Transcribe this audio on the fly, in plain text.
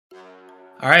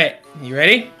All right, you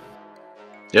ready?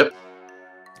 Yep.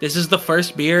 This is the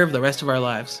first beer of the rest of our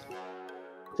lives.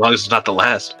 As long as it's not the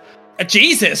last.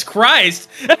 Jesus Christ!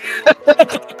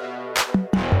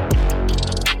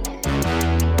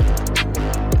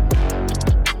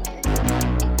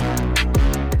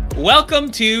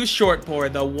 Welcome to Short Pour,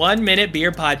 the 1 Minute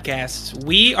Beer Podcast.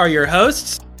 We are your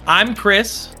hosts. I'm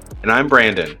Chris. And I'm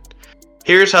Brandon.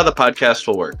 Here's how the podcast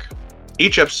will work.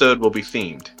 Each episode will be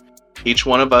themed. Each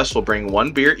one of us will bring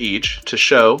one beer each to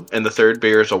show, and the third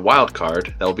beer is a wild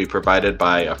card that will be provided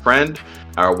by a friend,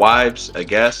 our wives, a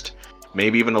guest,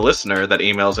 maybe even a listener that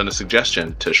emails in a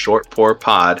suggestion to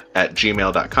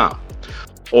shortpourpod@gmail.com.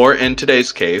 Or in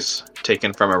today's case,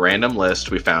 taken from a random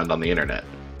list we found on the internet.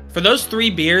 For those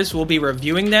 3 beers, we'll be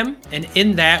reviewing them, and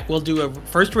in that, we'll do a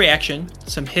first reaction,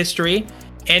 some history,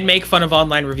 and make fun of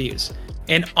online reviews.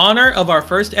 In honor of our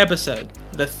first episode,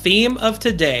 the theme of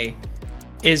today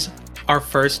is our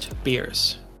first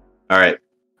beers. All right.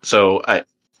 So I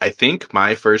think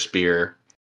my first beer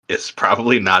is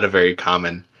probably not a very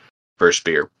common first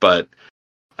beer, but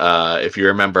if you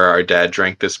remember, our dad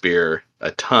drank this beer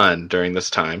a ton during this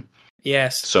time.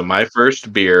 Yes. So my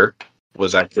first beer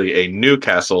was actually a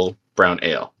Newcastle Brown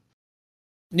Ale.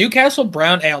 Newcastle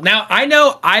Brown Ale. Now, I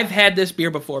know I've had this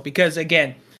beer before because,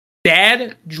 again,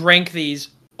 Dad drank these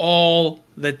all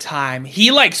the time.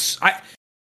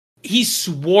 He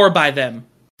swore by them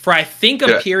for, I think,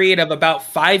 a period of about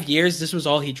 5 years. This was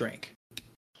all he drank.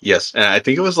 Yes, and I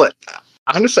think it was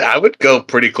honestly, I would go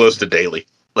pretty close to daily.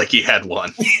 Like he had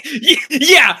one.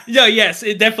 Yes,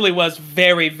 it definitely was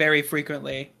very, very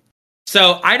frequently.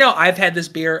 So I know I've had this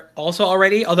beer also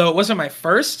already, although it wasn't my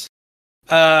first.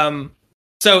 So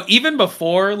even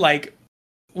before,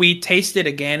 we taste it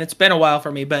again, it's been a while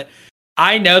for me, but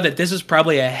I know that this is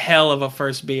probably a hell of a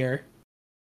first beer.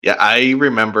 Yeah, I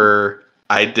remember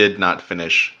I did not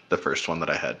finish the first one that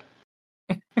I had.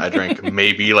 I drank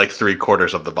maybe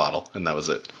 3/4 of the bottle, and that was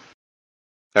it.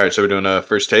 All right, so we're doing a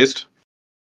first taste?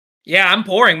 Yeah, I'm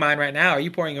pouring mine right now. Are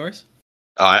you pouring yours?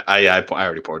 Oh, I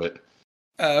already poured it.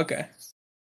 Oh, okay.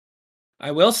 I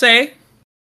will say,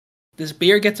 this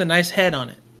beer gets a nice head on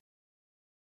it.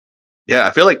 Yeah,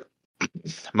 I feel like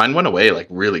mine went away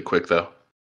really quick, though.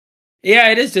 Yeah,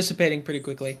 it is dissipating pretty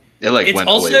quickly. It went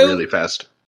away really fast.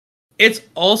 It's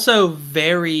also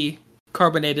very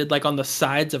carbonated, on the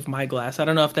sides of my glass. I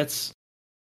don't know if that's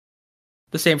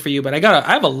the same for you, but I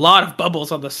have a lot of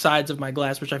bubbles on the sides of my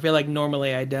glass, which I feel like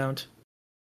normally I don't.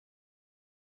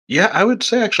 Yeah, I would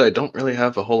say actually I don't really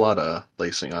have a whole lot of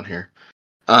lacing on here.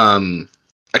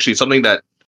 Actually, something that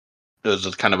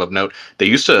is kind of note, they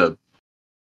used to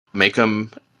make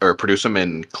them or produce them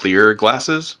in clear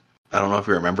glasses. I don't know if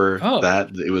you remember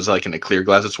that. It was in a clear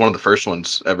glass. It's one of the first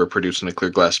ones ever produced in a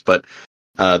clear glass, but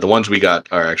the ones we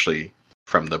got are actually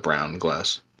from the brown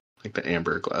glass, the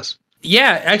amber glass.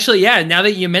 Yeah, actually, yeah. Now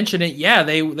that you mention it, yeah,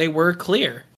 they were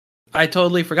clear. I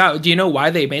totally forgot. Do you know why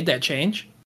they made that change?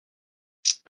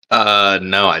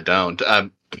 No, I don't. A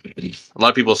lot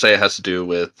of people say it has to do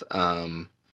with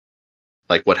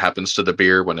what happens to the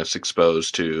beer when it's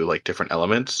exposed to different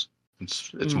elements.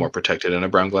 It's more protected in a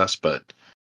brown glass, but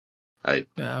I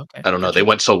don't know. They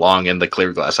went so long in the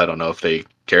clear glass. I don't know if they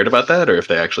cared about that or if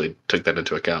they actually took that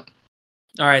into account.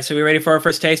 All right, so we ready for our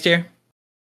first taste here?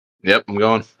 Yep, I'm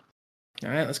going.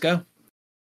 All right, let's go.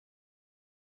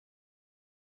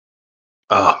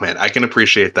 Oh man, I can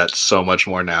appreciate that so much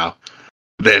more now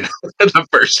than the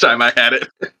first time I had it.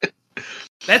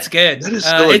 That's good. That is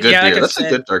still a good beer. That's a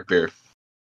good dark beer.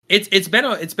 It's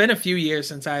been a few years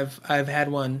since I've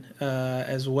had one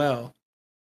as well.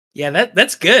 Yeah,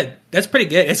 that's good. That's pretty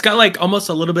good. It's got almost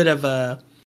a little bit of a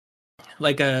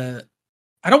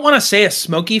I don't want to say a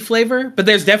smoky flavor, but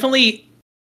there's definitely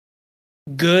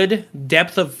good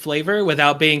depth of flavor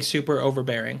without being super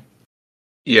overbearing.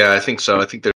 Yeah, I think so. I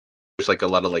think there's a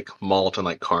lot of malt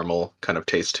and caramel kind of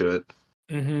taste to it.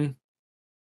 Mm-hmm.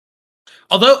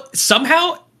 Although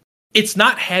somehow it's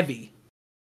not heavy.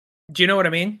 Do you know what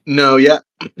I mean? No, yeah,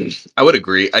 I would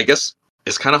agree. I guess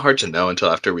it's kind of hard to know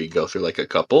until after we go through a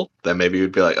couple. Then maybe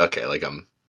we'd be okay, I'm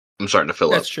starting to fill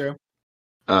up. That's true.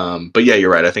 But yeah,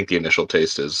 you're right. I think the initial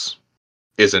taste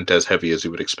isn't as heavy as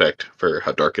you would expect for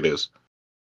how dark it is.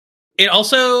 It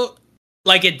also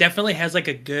it definitely has a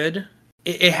good.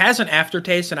 It has an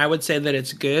aftertaste, and I would say that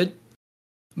it's good,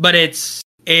 but it's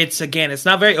again, it's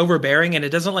not very overbearing, and it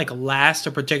doesn't last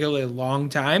a particularly long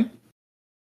time.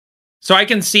 So I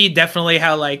can see definitely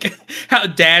how how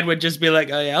Dad would just be oh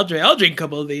yeah, I'll drink a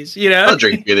couple of these, I'll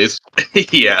drink these.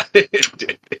 Yeah,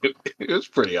 it was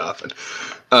pretty often.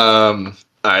 All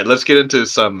right, let's get into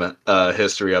some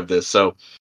history of this. So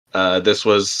This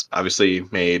was obviously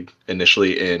made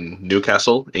initially in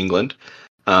Newcastle, England.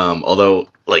 Although,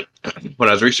 like, when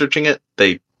I was researching it,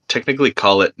 they technically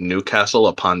call it Newcastle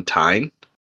upon Tyne,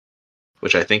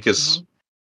 which I think is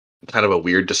kind of a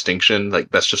weird distinction. Like,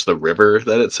 that's just the river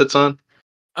that it sits on.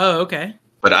 Oh, okay.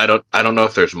 But I don't know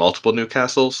if there's multiple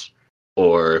Newcastles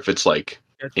or if it's like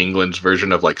England's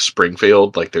version of like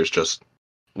Springfield. Like, there's just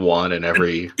one in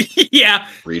every yeah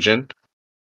region.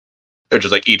 Or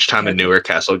just like each time a newer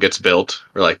castle gets built,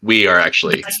 we're like, we are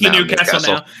actually that's the new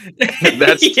castle now.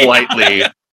 That's slightly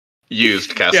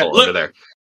used castle over there.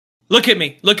 Look at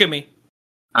me.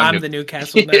 I'm the new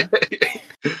castle now.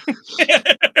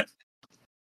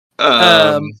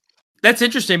 That's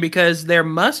interesting because there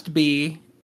must be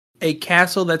a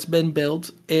castle that's been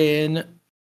built in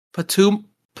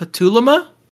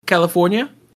Petaluma, California,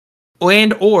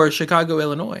 or Chicago,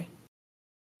 Illinois.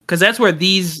 Because that's where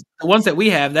the ones that we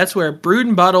have, that's where brewed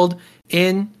and bottled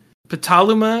in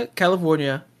Petaluma,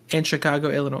 California, and Chicago,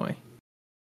 Illinois.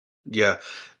 Yeah,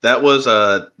 that was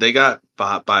they got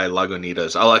bought by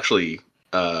Lagunitas. I'll actually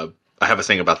I have a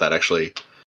thing about that actually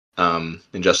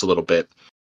in just a little bit.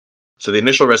 So the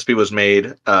initial recipe was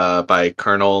made by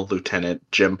Colonel Lieutenant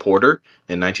Jim Porter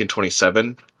in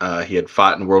 1927. He had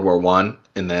fought in World War I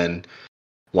and then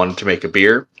wanted to make a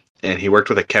beer. And he worked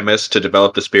with a chemist to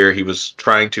develop this beer. He was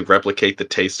trying to replicate the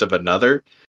taste of another,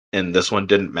 and this one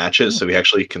didn't match it, so he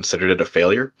actually considered it a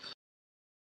failure.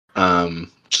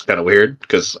 Which is kind of weird,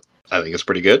 because I think it's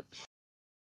pretty good.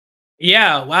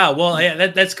 Yeah, wow. Well, yeah,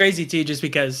 that's crazy, too, just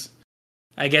because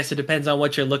I guess it depends on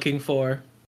what you're looking for.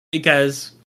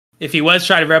 Because if he was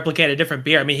trying to replicate a different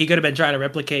beer, I mean, he could have been trying to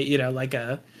replicate, like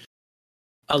a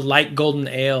light golden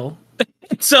ale.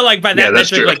 So, like, by that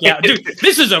metric, like, yeah, dude,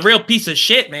 this is a real piece of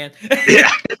shit, man.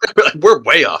 Yeah, we're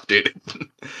way off, dude.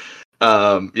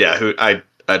 I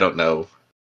don't know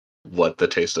what the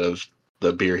taste of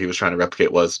the beer he was trying to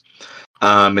replicate was.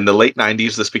 In the late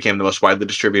 90s, this became the most widely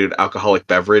distributed alcoholic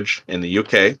beverage in the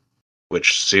UK,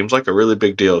 which seems like a really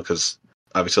big deal because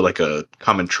obviously, like, a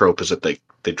common trope is that they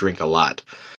drink a lot.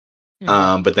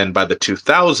 But then by the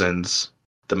 2000s,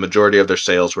 the majority of their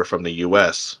sales were from the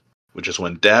US, which is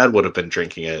when Dad would have been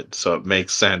drinking it. So it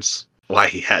makes sense why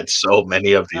he had so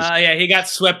many of these. Yeah, he got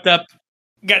swept up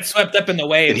in the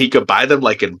wave. And he could buy them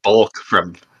like in bulk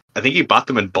I think he bought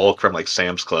them in bulk from like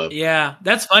Sam's Club. Yeah,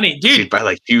 that's funny, dude. He'd buy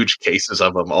like huge cases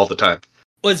of them all the time.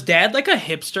 Was Dad like a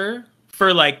hipster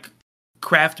for like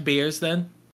craft beers then?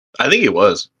 I think he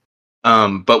was.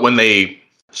 But when they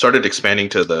started expanding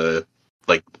to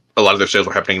a lot of their sales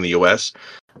were happening in the US,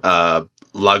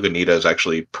 Lagunitas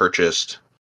actually purchased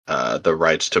the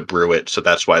rights to brew it, so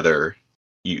that's why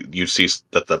you see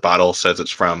that the bottle says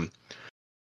it's from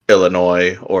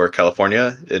Illinois or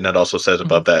California, and it also says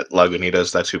above that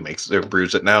Lagunitas. That's who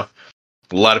brews it now.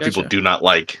 A lot of people do not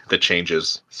like the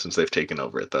changes since they've taken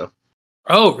over it, though.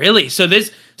 Oh, really? So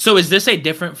is this a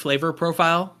different flavor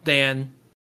profile than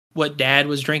what Dad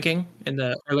was drinking in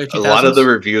the early 2000s? A lot of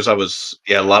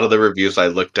the reviews I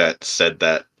looked at said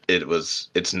that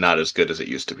it's not as good as it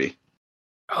used to be.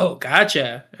 Oh,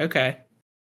 gotcha. Okay.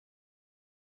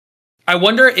 I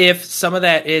wonder if some of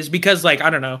that is because, like, I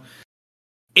don't know,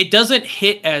 it doesn't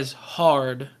hit as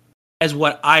hard as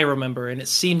what I remember, and it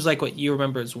seems like what you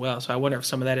remember as well. So I wonder if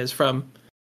some of that is from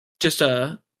just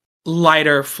a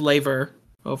lighter flavor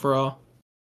overall.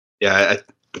 Yeah,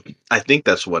 I think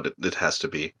that's what it has to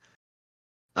be.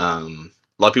 A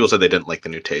lot of people said they didn't like the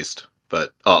new taste,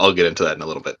 but I'll get into that in a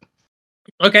little bit.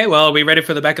 Okay, well, are we ready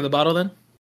for the back of the bottle then?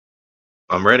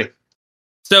 I'm ready.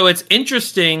 So it's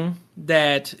interesting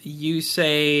that you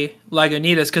say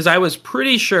Lagunitas, because I was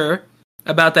pretty sure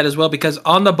about that as well, because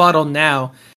on the bottle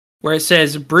now, where it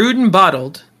says brewed and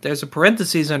bottled, there's a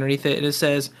parentheses underneath it, and it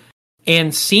says,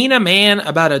 and seen a man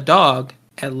about a dog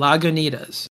at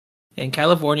Lagunitas in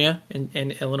California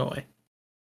and Illinois.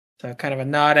 So kind of a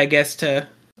nod, I guess, to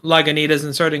Lagunitas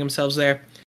inserting themselves there.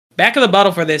 Back of the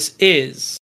bottle for this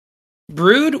is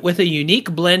brewed with a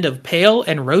unique blend of pale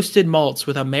and roasted malts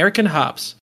with American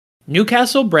hops.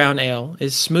 Newcastle Brown Ale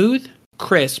is smooth,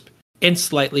 crisp, and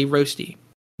slightly roasty.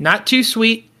 Not too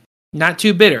sweet, not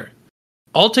too bitter.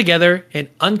 Altogether, an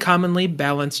uncommonly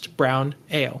balanced brown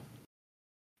ale.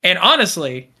 And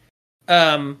honestly,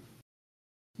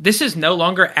 this is no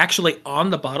longer actually on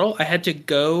the bottle. I had to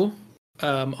go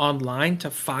online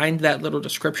to find that little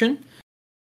description.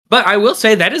 But I will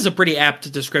say that is a pretty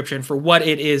apt description for what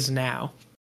it is now.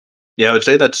 Yeah, I would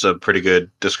say that's a pretty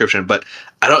good description. But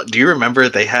do you remember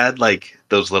they had like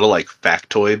those little like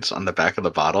factoids on the back of the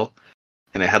bottle?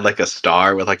 And it had like a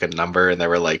star with like a number, and there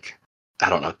were like, I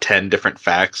don't know, 10 different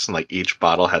facts, and like each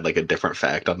bottle had like a different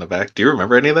fact on the back. Do you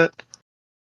remember any of that?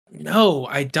 No,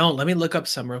 I don't. Let me look up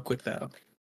some real quick though.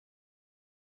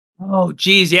 Oh,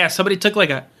 geez, yeah. Somebody took like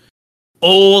a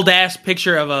old ass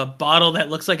picture of a bottle that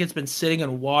looks like it's been sitting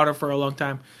in water for a long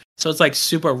time. So it's like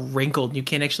super wrinkled. You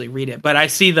can't actually read it. But I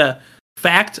see the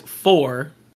fact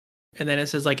 4, and then it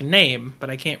says like name, but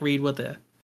I can't read what the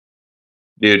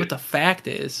Dude, fact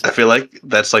is. I feel like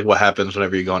that's like what happens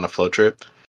whenever you go on a float trip.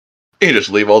 You just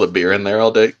leave all the beer in there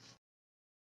all day.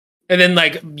 And then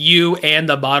like you and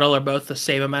the bottle are both the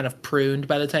same amount of pruned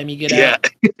by the time you get Yeah. out.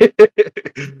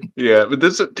 Yeah, but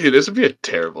this would be a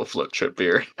terrible float trip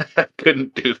beer. I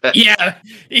couldn't do that. Yeah,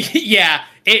 yeah.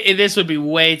 This would be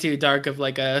way too dark of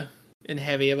like and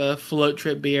heavy of a float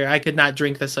trip beer. I could not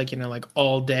drink this like like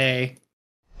all day.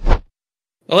 Well,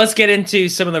 let's get into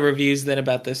some of the reviews then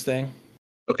about this thing.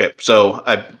 Okay, so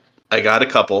I got a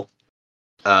couple.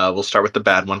 We'll start with the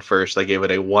bad one first. I gave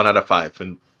it a 1 out of 5,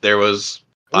 and there was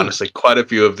honestly quite a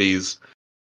few of these,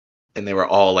 and they were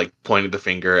all like pointing the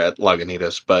finger at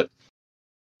Lagunitas. But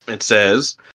it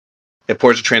says it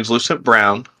pours a translucent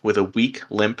brown with a weak,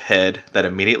 limp head that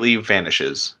immediately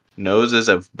vanishes. Nose is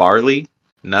of barley,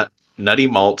 nutty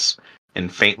malts,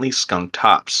 and faintly skunked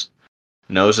hops.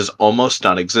 Nose is almost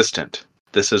non-existent.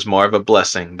 This is more of a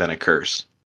blessing than a curse.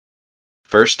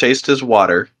 First taste is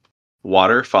water.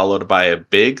 Water followed by a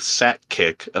big sack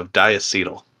kick of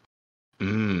diacetyl.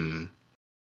 Mmm.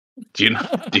 Do you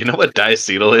know what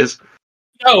diacetyl is?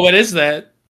 Oh, what is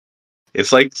that?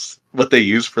 It's like what they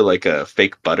use for like a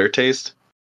fake butter taste.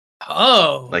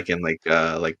 Oh. Like in like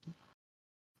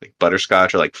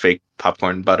butterscotch or like fake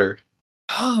popcorn butter.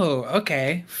 Oh,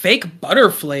 okay. Fake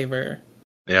butter flavor.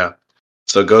 Yeah.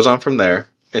 So it goes on from there.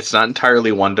 It's not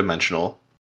entirely one-dimensional.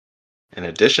 In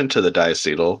addition to the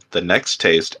diacetyl, the next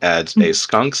taste adds a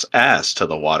skunk's ass to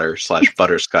the water /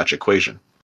 butterscotch equation.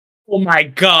 Oh my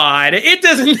god! It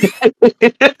doesn't.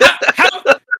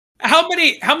 how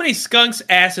many skunks'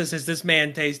 asses has this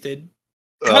man tasted?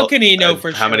 Well, how can he know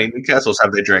for how sure? many Newcastles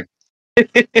have they drank?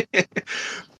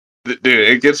 Dude,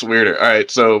 it gets weirder. All right,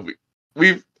 so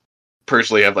we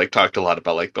personally have like talked a lot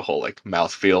about like the whole like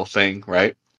mouthfeel thing,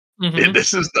 right? Mm-hmm.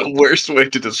 This is the worst way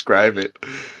to describe it.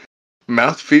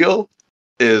 Mouthfeel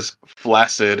is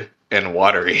flaccid and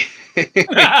watery.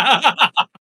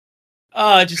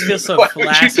 Oh, it just feels so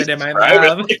flaccid in my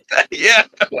mouth. Like yeah,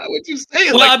 why would you say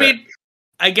it well, like I mean,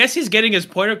 I guess he's getting his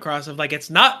point across of like it's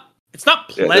not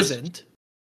pleasant.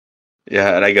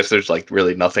 Yeah, and I guess there's like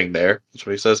really nothing there. That's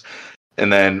what he says.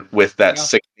 And then with that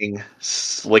sickening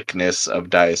slickness of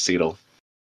diacetyl.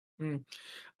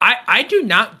 I do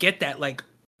not get that like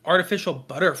artificial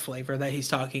butter flavor that he's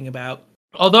talking about.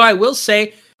 Although I will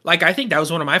say, like I think that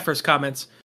was one of my first comments.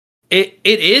 It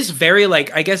is very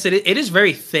like I guess it is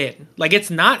very thin. Like it's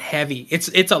not heavy.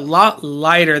 It's a lot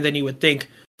lighter than you would think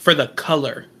for the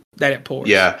color that it pours.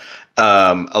 Yeah.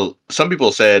 Some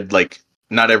people said like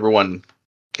not everyone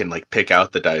can like pick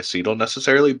out the diacetyl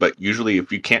necessarily, but usually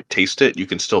if you can't taste it, you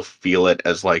can still feel it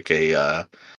as like a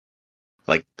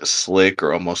slick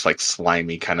or almost like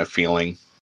slimy kind of feeling,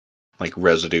 like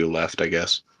residue left, I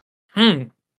guess.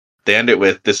 They end it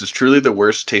with, "This is truly the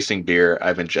worst tasting beer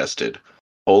I've ingested.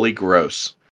 Holy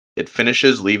gross. It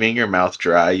finishes leaving your mouth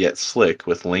dry yet slick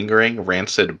with lingering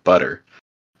rancid butter.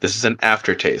 This is an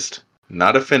aftertaste,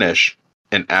 not a finish,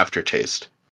 an aftertaste.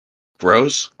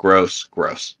 Gross, gross,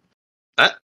 gross." I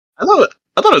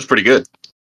thought it was pretty good.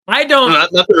 I don't.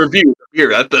 Not the review, the beer.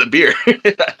 Not the beer.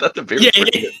 I thought the beer was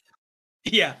pretty good.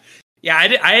 Yeah.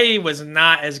 I was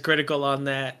not as critical on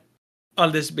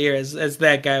this beer as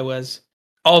that guy was.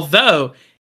 Although,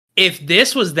 if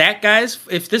this was that guy's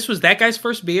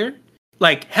first beer,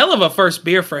 like hell of a first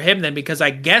beer for him then, because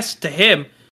I guess to him,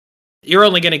 you're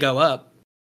only going to go up.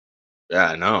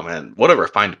 Yeah, I know, man. What a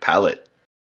refined palate.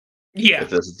 Yeah. If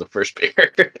this is the first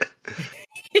beer.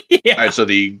 Yeah. All right, so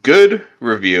the good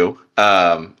review.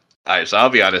 All right, so I'll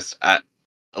be honest. A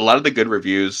lot of the good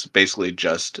reviews basically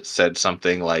just said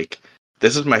something like,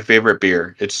 "This is my favorite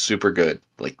beer. It's super good."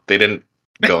 Like they didn't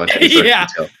go into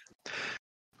detail.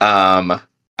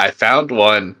 I found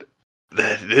one.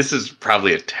 This is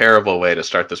probably a terrible way to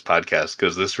start this podcast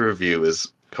because this review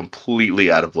is completely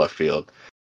out of left field.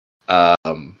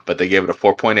 But they gave it a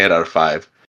 4.8 out of 5.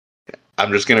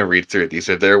 I'm just gonna read through it. These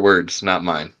are their words, not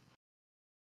mine.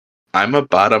 "I'm a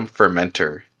bottom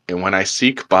fermenter, and when I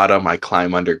seek bottom, I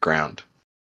climb underground."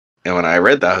 And when I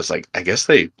read that, I was like, I guess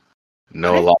they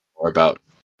know a lot more about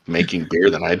making beer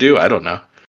than I do. I don't know.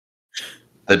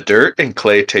 "The dirt and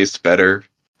clay taste better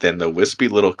than the wispy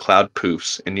little cloud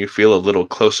poofs, and you feel a little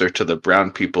closer to the brown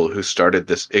people who started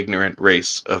this ignorant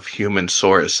race of human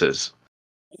sauruses."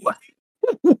 What?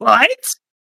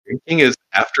 Drinking is,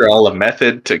 after all, a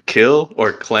method to kill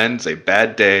or cleanse a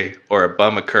bad day or a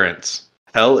bum occurrence.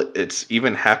 Hell, it's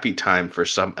even happy time for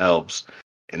some elves.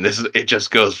 And it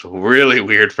just goes really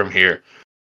weird from here.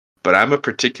 But I'm a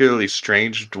particularly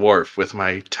strange dwarf with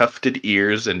my tufted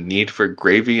ears and need for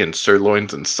gravy and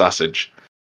sirloins and sausage.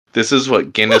 This is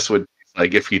what Guinness would taste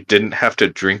like if you didn't have to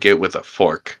drink it with a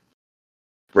fork.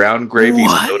 Brown gravy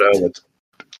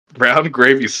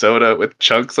soda with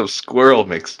chunks of squirrel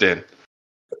mixed in.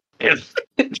 And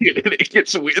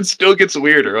it still gets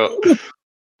weirder. Oh.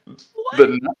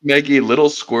 The nutmeggy little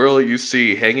squirrel you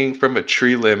see hanging from a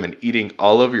tree limb and eating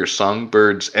all of your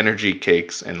songbird's energy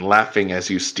cakes and laughing as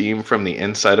you steam from the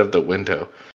inside of the window.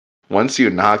 Once you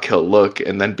knock, he'll look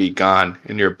and then be gone,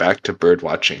 and you're back to bird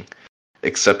watching.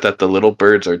 Except that the little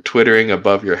birds are twittering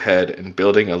above your head and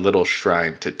building a little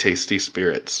shrine to tasty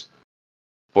spirits.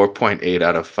 4.8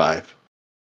 out of 5.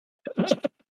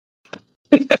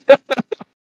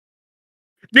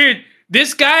 Dude,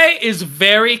 this guy is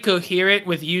very coherent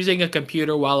with using a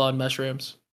computer while on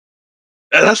mushrooms.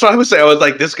 That's what I was saying. I was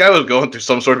like, this guy was going through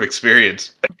some sort of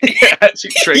experience.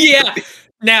 Yeah.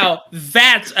 Now,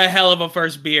 that's a hell of a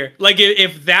first beer. Like,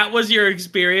 if that was your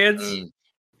experience,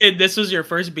 and this was your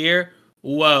first beer,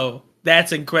 whoa,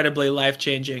 that's incredibly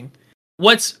life-changing.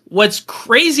 What's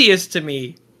craziest to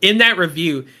me in that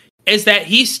review is that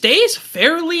he stays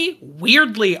fairly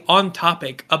weirdly on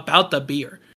topic about the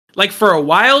beer. Like, for a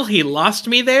while, he lost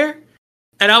me there.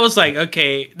 And I was like,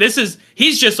 okay,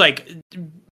 he's just like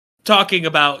talking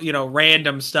about,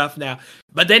 random stuff now.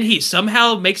 But then he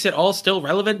somehow makes it all still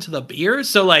relevant to the beer.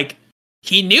 So, like,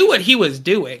 he knew what he was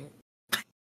doing.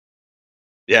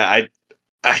 Yeah,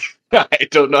 I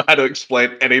don't know how to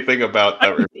explain anything about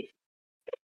that review.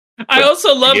 I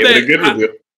also love that. A good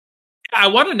review. I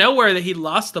want to know where he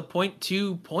lost the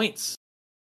 0.2 points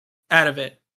out of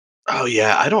it. Oh,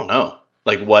 yeah, I don't know.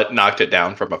 Like, what knocked it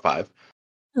down from a 5?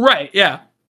 Right, yeah.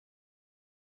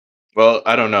 Well,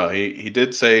 I don't know. He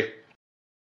did say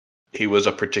he was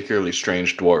a particularly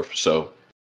strange dwarf, so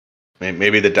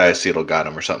maybe the diacetyl got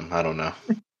him or something. I don't know.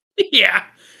 Yeah.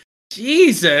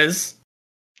 Jesus.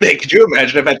 Hey, could you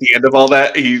imagine if at the end of all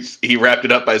that, he wrapped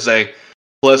it up by saying,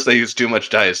 plus they use too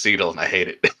much diacetyl and I hate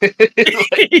it.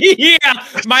 Yeah,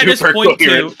 minus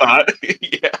 0.2. Thought.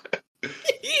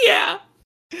 Yeah.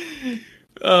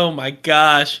 Oh my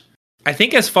gosh. I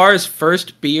think as far as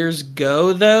first beers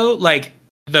go, though, like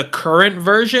the current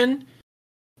version,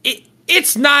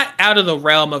 it's not out of the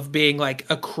realm of being like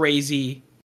a crazy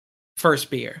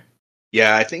first beer.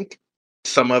 Yeah, I think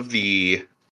some of the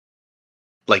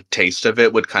like taste of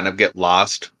it would kind of get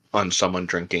lost on someone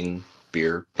drinking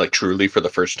beer like truly for the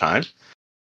first time.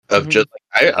 Of just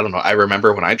like, I don't know. I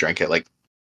remember when I drank it, like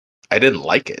I didn't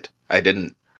like it.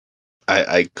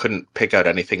 I couldn't pick out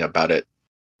anything about it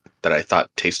that I thought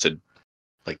tasted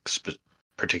like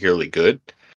particularly good.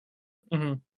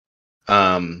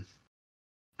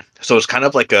 So it's kind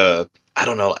of like I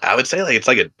don't know, I would say like it's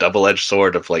like a double-edged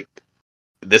sword of like,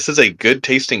 this is a good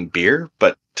tasting beer,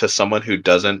 but to someone who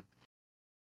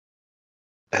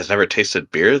has never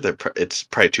tasted beer, it's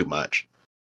probably too much.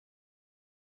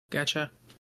 Gotcha.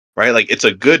 Right? Like, it's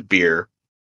a good beer,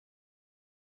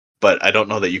 but I don't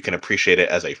know that you can appreciate it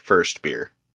as a first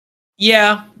beer.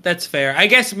 Yeah, that's fair. I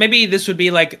guess maybe this would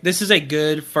be like, this is a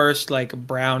good first like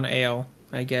brown ale,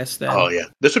 I guess then. Oh yeah.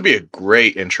 This would be a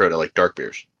great intro to like dark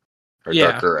beers. Or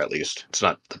darker, at least. It's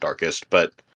not the darkest,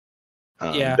 but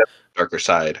darker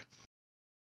side.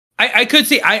 I could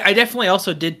see, I definitely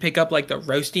also did pick up like the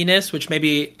roastiness, which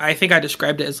maybe, I think I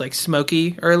described it as like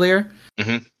smoky earlier.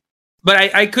 Mm-hmm. But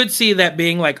I could see that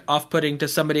being like off-putting to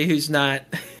somebody who's not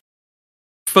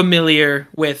familiar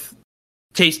with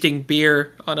tasting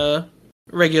beer on a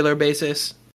regular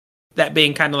basis. That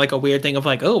being kind of like a weird thing of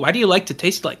like, oh, why do you like to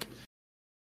taste like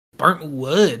burnt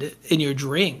wood in your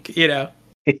drink,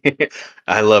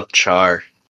 I love char.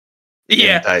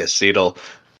 Yeah. And diacetyl.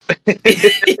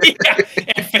 Yeah,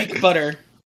 and fake butter.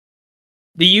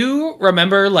 Do you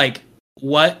remember like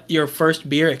what your first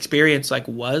beer experience like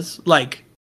was? Like,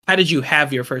 how did you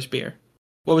have your first beer?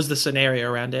 What was the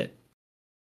scenario around it?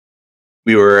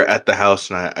 We were at the house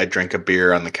and I drank a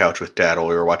beer on the couch with Dad while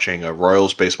we were watching a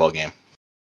Royals baseball game.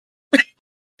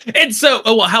 And so,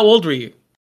 how old were you?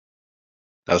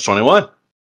 I was 21.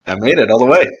 I made it all the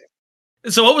way.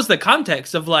 So what was the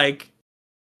context of like,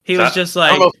 he was just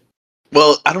like...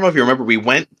 I don't know if you remember, we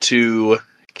went to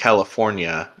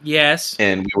California. Yes.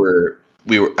 And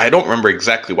we were, I don't remember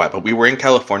exactly why, but we were in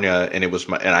California and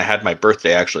and I had my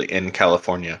birthday actually in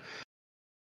California.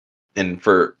 And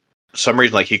for some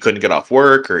reason, like he couldn't get off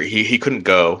work or he couldn't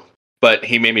go, but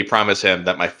he made me promise him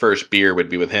that my first beer would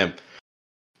be with him.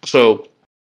 So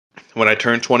when I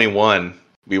turned 21,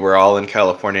 we were all in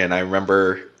California, and I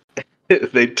remember we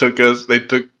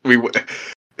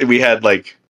had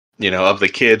like, of the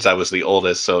kids, I was the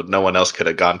oldest, so no one else could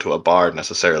have gone to a bar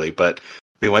necessarily, but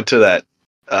we went to that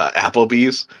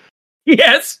Applebee's.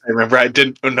 Yes. I remember I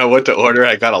didn't know what to order.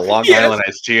 I got a Long Island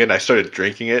iced tea, and I started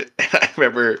drinking it. I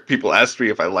remember people asked me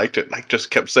if I liked it, and I just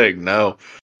kept saying no.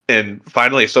 And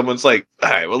finally, someone's like, all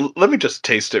right, well, let me just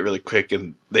taste it really quick.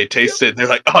 And they taste it, and they're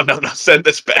like, oh, no, send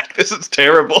this back. This is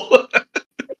terrible.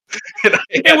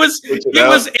 It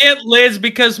was Aunt Liz,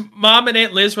 because Mom and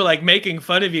Aunt Liz were like making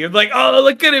fun of you. I'm like, oh,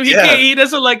 look at him. He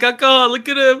doesn't like alcohol. Look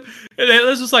at him. And Aunt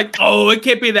Liz was like, oh, it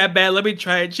can't be that bad. Let me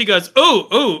try it. She goes,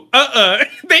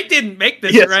 they didn't make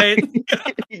this right.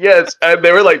 Yes. And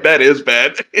they were like, that is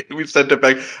bad. We sent it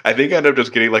back. I think I ended up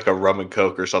just getting like a rum and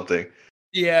Coke or something.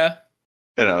 Yeah.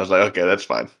 And I was like, okay, that's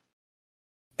fine.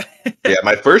 Yeah,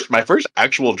 my first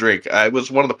actual drink, I was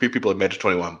one of the few people that made it to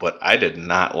 21, but I did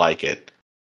not like it.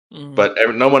 Mm-hmm. But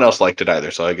no one else liked it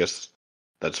either, so I guess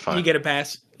that's fine. You get a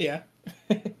pass. Yeah.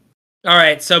 All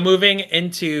right, so moving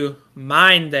into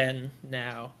mine then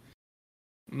now.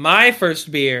 My first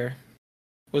beer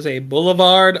was a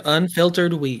Boulevard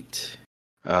Unfiltered Wheat.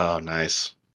 Oh,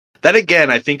 nice. That, again,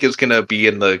 I think is going to be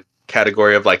in the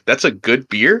category of, like, that's a good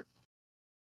beer.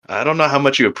 I don't know how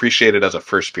much you appreciate it as a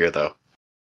first beer, though.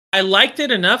 I liked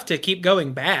it enough to keep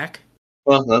going back.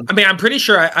 Uh-huh. I mean, I'm pretty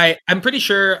sure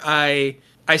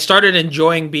I started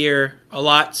enjoying beer a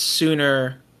lot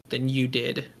sooner than you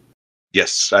did.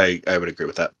 Yes, I would agree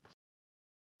with that.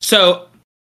 So,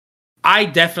 I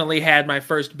definitely had my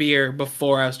first beer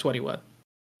before I was 21.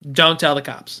 Don't tell the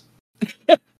cops.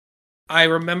 I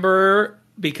remember,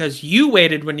 because you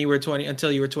waited when you were 20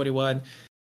 until you were 21.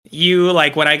 You,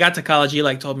 like, when I got to college, you,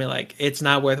 like, told me, like, it's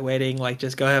not worth waiting. Like,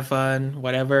 just go have fun,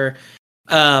 whatever.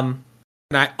 And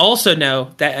I also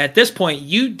know that at this point,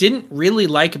 you didn't really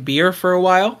like beer for a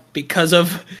while because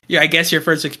of, I guess, your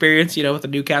first experience, with the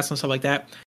Newcastle and stuff like that.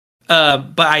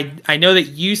 But I know that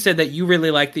you said that you really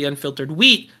liked the unfiltered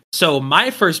wheat. So my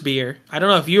first beer, I don't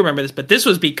know if you remember this, but this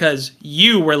was because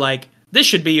you were like, this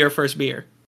should be your first beer.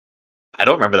 I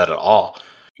don't remember that at all.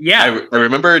 Yeah. I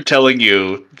remember telling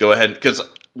you, go ahead, because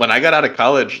when I got out of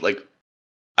college, like,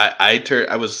 I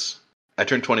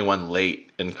turned 21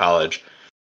 late in college.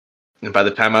 And by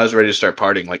the time I was ready to start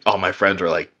partying, like, all my friends were,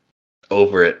 like,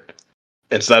 over it.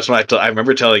 And so that's when I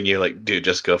remember telling you, like, dude,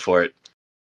 just go for it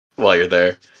while you're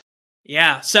there.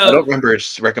 Yeah, so... I don't remember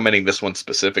recommending this one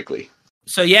specifically.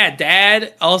 So, yeah,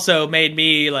 Dad also made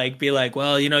me, like, be like,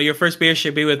 well, your first beer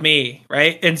should be with me,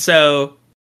 right? And so,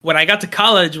 when I got to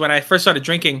college, when I first started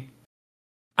drinking,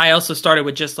 I also started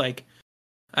with just, like,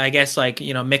 I guess, like,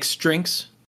 mixed drinks.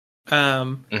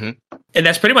 And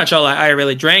that's pretty much all I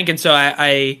really drank. And so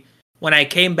I when I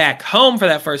came back home for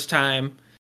that first time,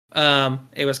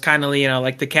 it was kind of,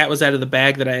 like the cat was out of the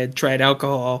bag that I had tried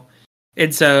alcohol.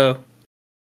 And so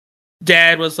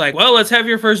Dad was like, well, let's have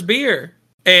your first beer.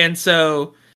 And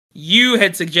so you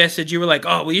had suggested, you were like,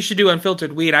 oh, well, you should do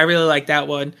unfiltered wheat. I really like that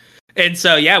one. And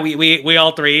so, yeah, we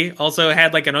all three also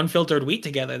had like an unfiltered wheat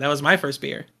together. That was my first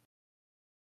beer.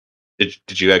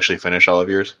 Did you actually finish all of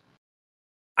yours?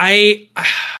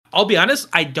 I'll be honest,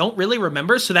 I don't really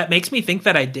remember, so that makes me think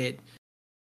that I did.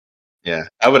 Yeah,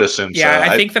 I would assume so. Yeah,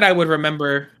 I think that I would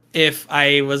remember if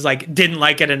I was like didn't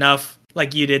like it enough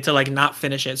like you did to like not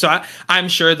finish it. So I'm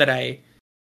sure that I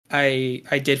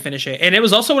did finish it. And it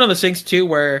was also one of those things too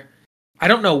where I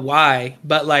don't know why,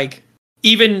 but like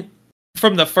even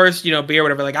from the first, beer or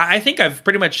whatever, like I think I've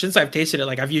pretty much since I've tasted it,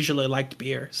 like I've usually liked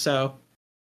beer. So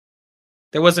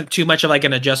there wasn't too much of like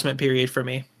an adjustment period for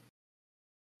me.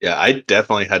 Yeah, I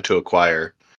definitely had to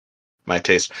acquire my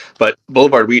taste. But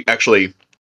Boulevard Wheat actually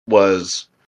was,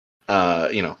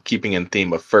 keeping in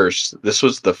theme of first. This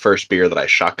was the first beer that I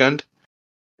shotgunned.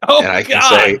 Oh, and I can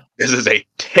say this is a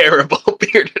terrible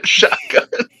beer to shotgun.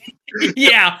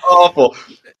 Yeah. Awful.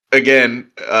 Again,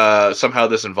 somehow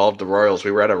this involved the Royals. We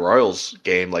were at a Royals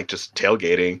game, like just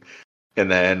tailgating.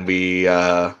 And then we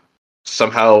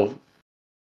somehow...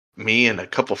 me and a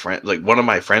couple friends, like one of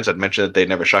my friends had mentioned that they'd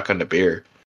never shotgunned a beer.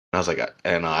 And I was like,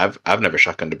 and I've never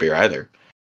shotgunned a beer either.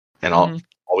 And all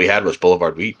we had was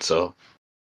Boulevard Wheat, so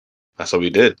that's what we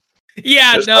did.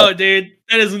 Yeah, dude.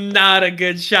 That is not a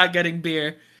good shotgunning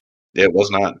beer. It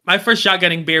was not. My first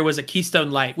shotgunning beer was a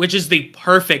Keystone Light, which is the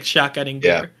perfect shotgunning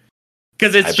beer.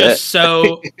 Because it's just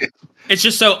so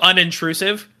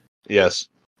unintrusive. Yes.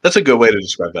 That's a good way to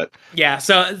describe that. Yeah,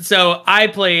 so I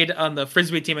played on the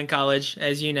Frisbee team in college,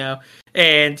 as you know,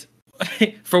 and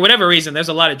for whatever reason, there's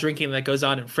a lot of drinking that goes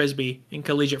on in Frisbee, in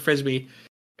collegiate Frisbee,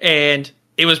 and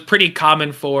it was pretty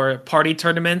common for party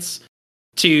tournaments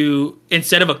to,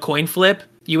 instead of a coin flip,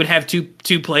 you would have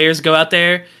two players go out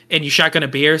there and you shotgun a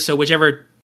beer. So whichever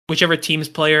team's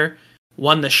player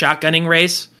won the shotgunning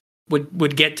race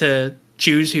would get to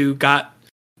choose who got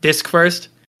disc first.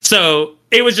 So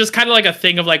it was just kind of like a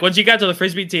thing of like, once you got to the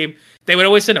Frisbee team, they would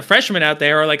always send a freshman out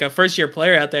there or like a first year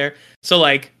player out there. So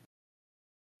like,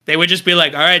 they would just be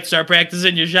like, all right, start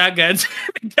practicing your shotguns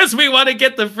because we want to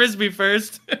get the Frisbee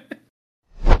first.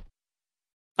 All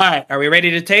right, are we ready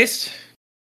to taste?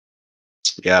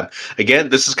 Yeah. Again,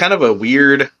 this is kind of a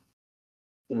weird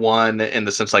one in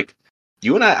the sense like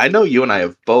I know you and I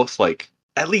have both like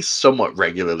at least somewhat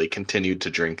regularly continued to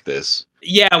drink this.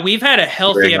 Yeah, we've had a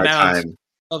healthy amount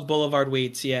of Boulevard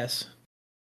Wheats, yes.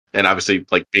 And obviously,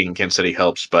 like, being in Kansas City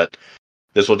helps, but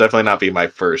this will definitely not be my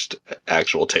first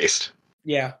actual taste.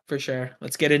 Yeah, for sure.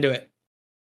 Let's get into it.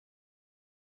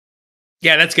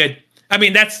 Yeah, that's good. I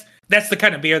mean, that's the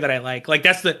kind of beer that I like. Like,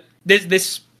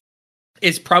 this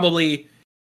is probably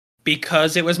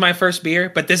because it was my first beer,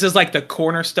 but this is like the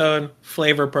cornerstone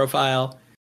flavor profile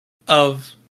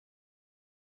of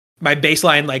my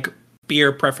baseline like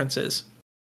beer preferences.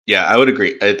 Yeah, I would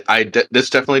agree. This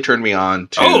definitely turned me on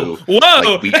to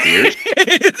like, wheat beers.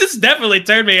 This definitely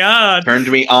turned me on. Turned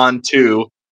me onto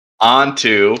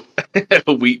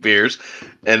wheat beers,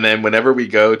 and then whenever we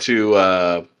go to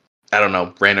I don't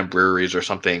know, random breweries or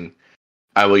something,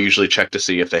 I will usually check to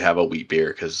see if they have a wheat beer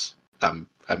because I'm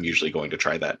usually going to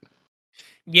try that.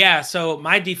 Yeah, so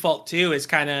my default too is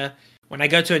kind of when I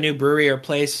go to a new brewery or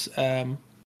place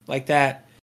like that.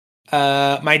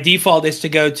 My default is to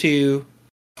go to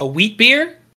a wheat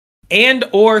beer and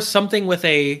or something with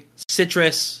a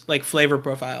citrus like flavor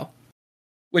profile,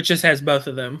 which just has both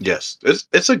of them. Yes,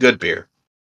 it's a good beer.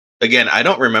 Again, I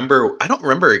don't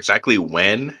remember exactly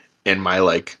when in my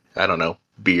like, I don't know,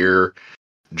 beer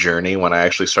journey when I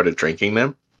actually started drinking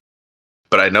them.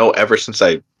 But I know ever since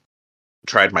I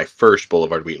tried my first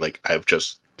Boulevard Wheat, like I've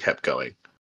just kept going.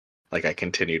 Like I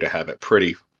continue to have it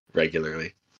pretty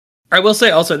regularly. I will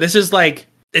say also, this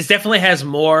definitely has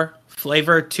more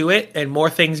flavor to it and more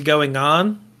things going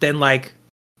on than like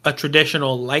a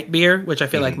traditional light beer, which I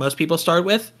feel like most people start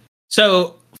with.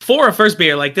 So for a first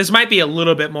beer, like this might be a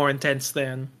little bit more intense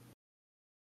than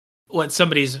what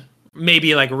somebody's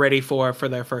maybe like ready for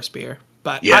their first beer.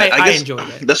 But yeah, I enjoyed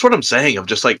it. That's what I'm saying. I'm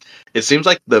just like, it seems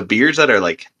like the beers that are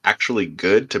like actually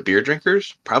good to beer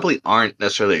drinkers probably aren't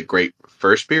necessarily a great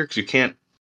first beer because you can't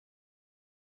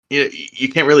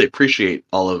really appreciate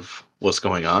all of what's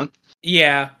going on.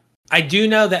 Yeah, I do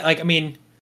know that. Like, I mean,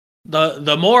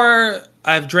 the more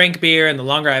I've drank beer and the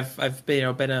longer I've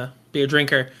been a beer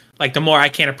drinker, like the more I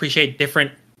can appreciate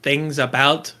different things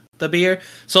about the beer.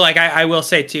 So like I will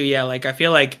say too, yeah, like I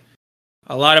feel like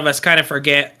a lot of us kind of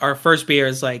forget our first beer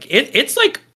is like it's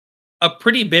like a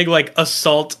pretty big like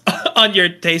assault on your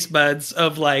taste buds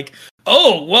of like,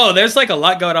 oh whoa, there's like a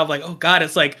lot going on. Like, oh god,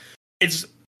 it's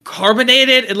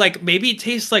carbonated and like maybe it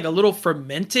tastes like a little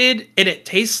fermented and it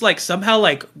tastes like somehow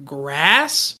like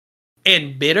grass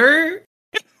and bitter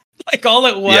like all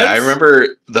at once. Yeah, I remember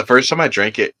the first time I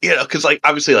drank it, because like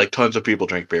obviously like tons of people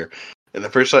drink beer, and the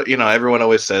first time, everyone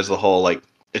always says the whole like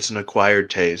it's an acquired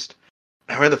taste.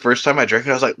 I remember the first time I drank it,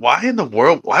 I was like, why in the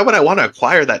world? Why would I want to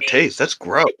acquire that taste? That's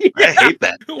gross. Yeah. I hate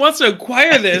that. Who wants to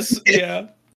acquire this? Yeah.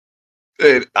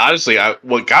 And honestly,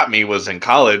 what got me was in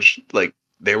college, like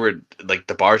they were like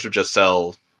the bars would just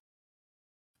sell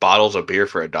bottles of beer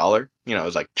for $1. It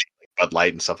was like Bud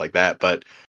Light and stuff like that, but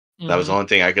that was the only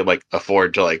thing I could like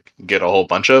afford to like get a whole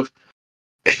bunch of.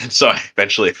 And so I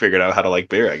eventually figured out how to like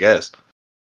beer, I guess.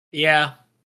 Yeah.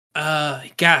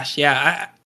 Gosh, yeah.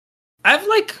 I've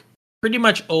like pretty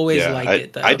much always liked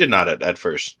it though. I did not at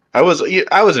first. I was an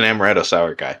amaretto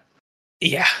sour guy.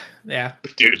 Yeah. Yeah.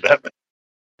 Dude,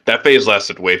 that phase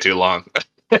lasted way too long.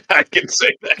 I can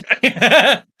say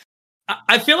that.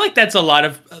 I feel like that's a lot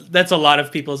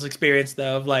of people's experience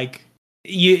though, of like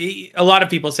a lot of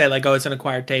people say like, oh, it's an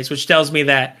acquired taste, which tells me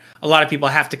that a lot of people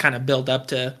have to kind of build up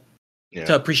to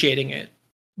appreciating it.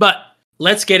 But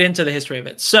let's get into the history of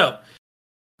it. So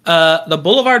the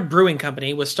Boulevard Brewing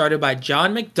Company was started by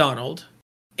John McDonald,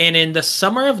 and in the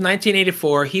summer of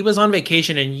 1984, he was on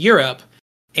vacation in Europe,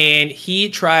 and he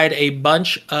tried a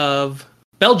bunch of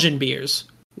Belgian beers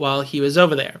while he was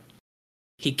over there.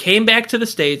 He came back to the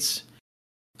States.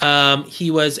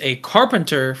 He was a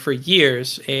carpenter for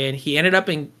years, and he ended up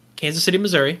in Kansas City,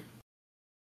 Missouri.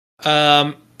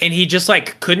 And he just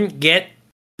like couldn't get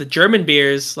the German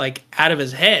beers like out of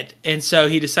his head, and so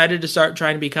he decided to start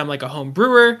trying to become like a home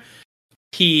brewer.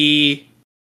 He,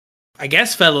 I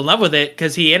guess, fell in love with it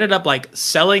because he ended up like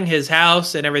selling his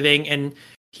house and everything, and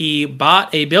he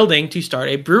bought a building to start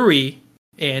a brewery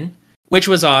in, which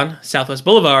was on Southwest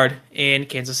Boulevard in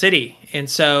Kansas City. And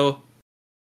so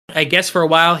I guess for a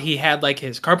while he had like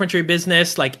his carpentry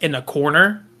business like in a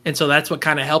corner. And so that's what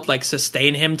kind of helped like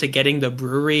sustain him to getting the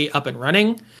brewery up and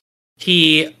running.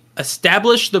 He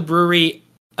established the brewery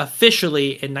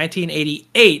officially in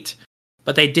 1988,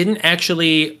 but they didn't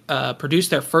actually produce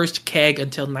their first keg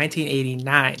until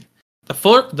 1989.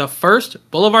 The first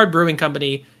Boulevard Brewing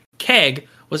Company keg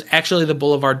was actually the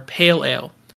Boulevard Pale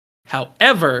Ale.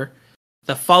 However,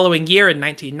 the following year in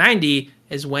 1990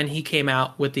 is when he came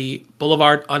out with the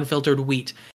Boulevard Unfiltered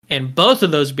Wheat. And both of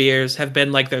those beers have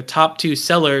been like their top two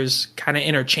sellers, kind of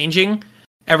interchanging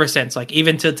ever since. Like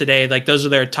even to today, like those are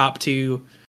their top two.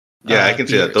 Yeah, I can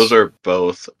see that. Those are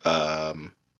both,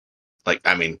 like,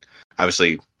 I mean,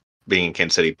 obviously being in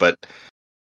Kansas City, but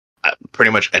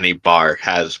pretty much any bar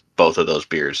has both of those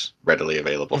beers readily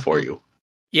available for you.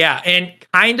 Yeah, and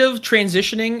kind of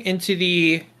transitioning into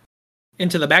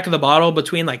the back of the bottle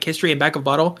between like history and back of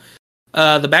bottle.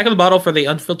 The back of the bottle for the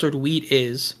unfiltered wheat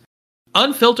is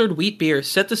unfiltered wheat beer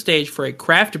set the stage for a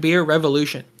craft beer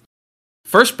revolution.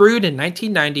 First brewed in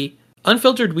 1990,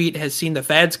 unfiltered wheat has seen the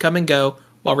fads come and go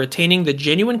while retaining the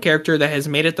genuine character that has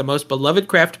made it the most beloved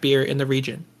craft beer in the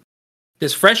region.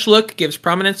 This fresh look gives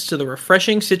prominence to the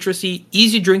refreshing, citrusy,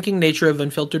 easy-drinking nature of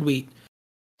unfiltered wheat.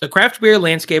 The craft beer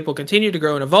landscape will continue to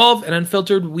grow and evolve, and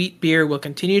unfiltered wheat beer will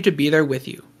continue to be there with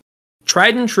you.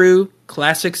 Tried and true,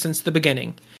 classic since the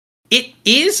beginning. It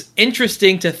is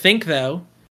interesting to think, though,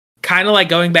 kind of like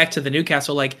going back to the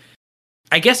Newcastle, like,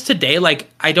 I guess today, like,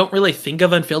 I don't really think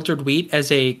of unfiltered wheat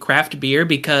as a craft beer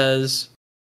because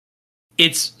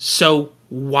it's so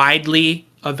widely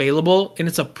available, and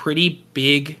it's a pretty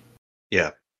big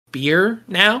beer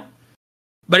now.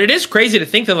 But it is crazy to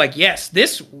think that, like, yes,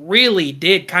 this really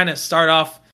did kind of start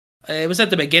off, it was at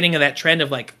the beginning of that trend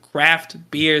of, like, craft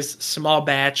beers, small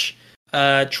batch,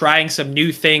 trying some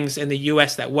new things in the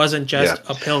U.S. that wasn't just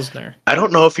a Pilsner. I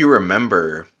don't know if you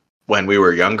remember when we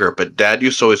were younger, but Dad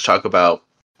used to always talk about,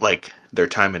 like, their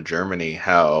time in Germany,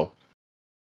 how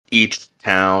each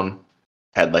town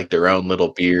had, like, their own little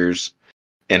beers,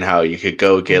 and how you could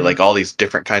go get, like, all these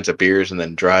different kinds of beers and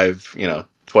then drive,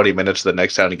 20 minutes to the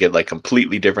next town and get, like,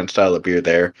 completely different style of beer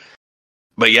there.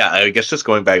 But yeah, I guess just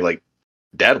going back, like,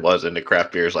 Dad was into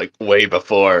craft beers, like, way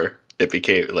before it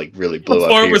became, like, really blew up.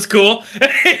 Before it was cool.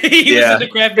 He was into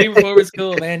craft beer before it was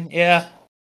cool, man. Yeah.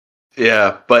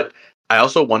 Yeah, but I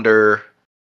also wonder,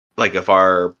 like, if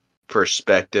our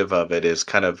perspective of it is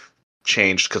kind of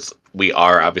changed, because we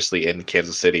are obviously in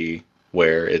Kansas City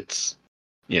where it's,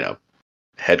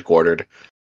 headquartered.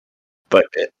 But,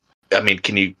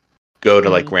 can you go to,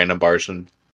 like, random bars, and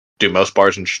do most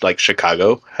bars in, like,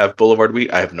 Chicago have Boulevard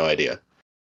Wheat? I have no idea.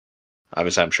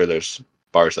 Obviously, I'm sure there's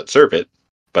bars that serve it,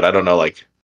 but I don't know, like,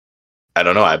 I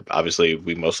don't know. Obviously,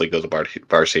 we mostly go to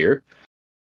bars here.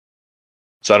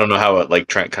 So I don't know how it, like,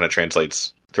 kind of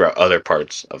translates throughout other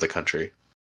parts of the country.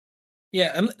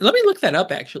 Yeah, let me look that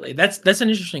up, actually. That's an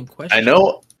interesting question. I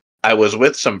know I was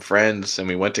with some friends, and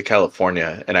we went to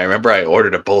California, and I remember I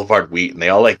ordered a Boulevard Wheat, and they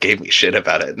all, like, gave me shit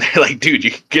about it. And they're like, dude, you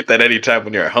can get that anytime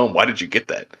when you're at home. Why did you get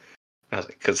that? And I was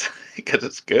like, because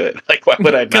it's good. Like, why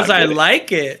would I not? Because I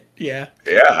like it. Yeah.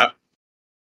 Yeah.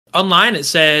 Online, it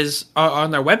says, on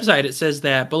their website, it says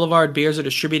that Boulevard beers are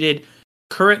distributed,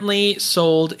 currently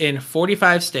sold in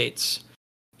 45 states,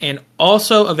 and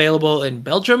also available in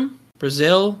Belgium,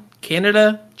 Brazil,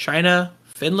 Canada, China,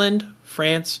 Finland,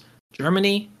 France,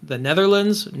 Germany, the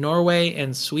Netherlands, Norway,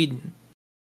 and Sweden.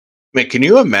 Man, can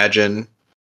you imagine?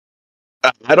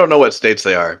 I don't know what states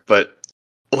they are, but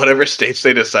whatever states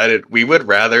they decided, we would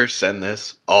rather send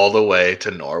this all the way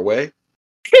to Norway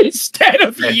instead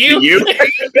of you. To you.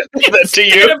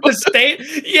 Instead of the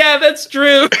state. Yeah, that's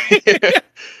true.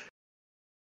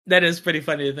 That is pretty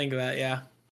funny to think about, yeah.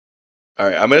 All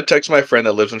right, I'm going to text my friend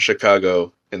that lives in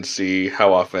Chicago and see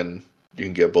how often you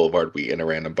can get Boulevard Wheat in a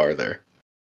random bar there.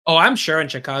 Oh, I'm sure in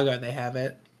Chicago they have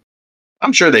it.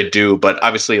 I'm sure they do, but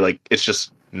obviously, like, it's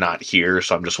just not here,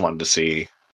 so I'm just wanting to see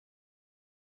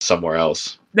somewhere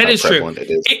else. That is true.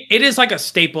 It is like a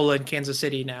staple in Kansas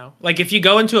City now. Like, if you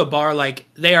go into a bar, like,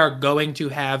 they are going to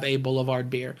have a Boulevard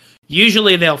beer.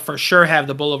 Usually they'll for sure have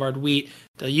the Boulevard Wheat.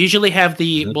 They'll usually have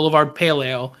the Boulevard Pale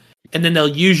Ale, and then they'll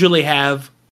usually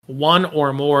have one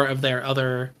or more of their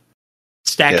other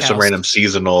Stackhouse. Yeah, some random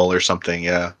seasonal or something,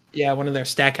 yeah. Yeah, one of their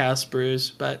Stackhouse brews,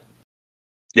 but...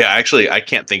 Yeah, actually, I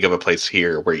can't think of a place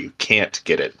here where you can't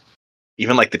get it.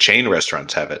 Even, like, the chain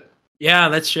restaurants have it. Yeah,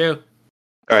 that's true.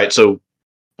 All right, so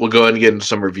we'll go ahead and get into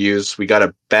some reviews. We got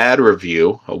a bad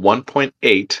review, a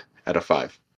 1.8 out of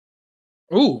 5.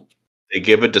 Ooh. They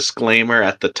give a disclaimer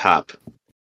at the top.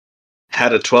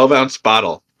 Had a 12-ounce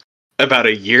bottle. about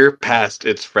a year past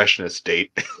its freshness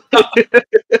date.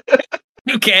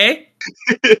 Okay.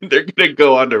 They're gonna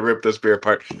go on to rip this beer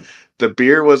apart. The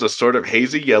beer was a sort of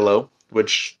hazy yellow,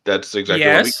 which that's exactly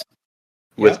what we Yes.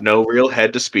 with Yep. no real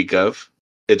head to speak of.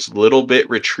 Its little bit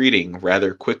retreating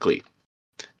rather quickly.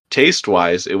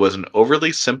 Taste-wise, it was an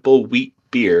overly simple wheat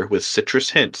beer with citrus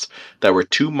hints that were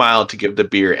too mild to give the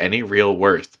beer any real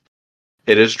worth.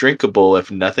 It is drinkable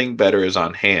if nothing better is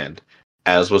on hand,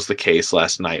 as was the case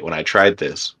last night when I tried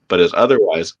this, but is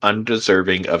otherwise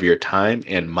undeserving of your time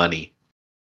and money.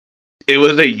 It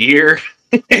was a year.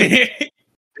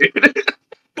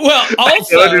 Well, I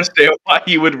also, don't understand why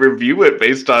you would review it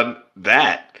based on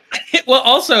that.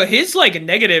 his like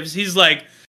negatives. He's like,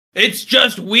 it's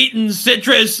just wheat and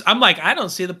citrus. I'm like, I don't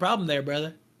see the problem there,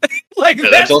 brother. Like Yeah,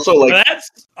 that's also like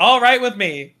that's all right with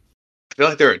me. I feel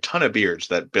like there are a ton of beers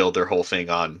that build their whole thing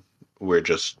on we're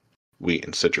just wheat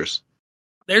and citrus.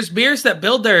 There's beers that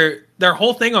build their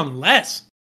whole thing on less.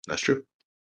 That's true.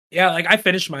 Yeah, like I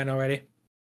finished mine already.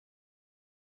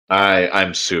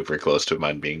 I'm super close to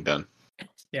mine being done.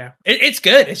 Yeah, it's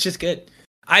good. It's just good.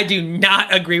 I do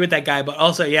not agree with that guy, but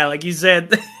also, yeah, like you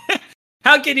said,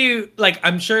 how can you like?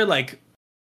 I'm sure like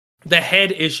the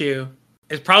head issue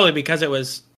is probably because it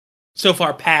was so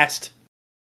far past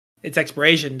its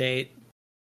expiration date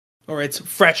or its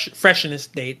freshness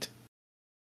date.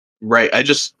 Right. I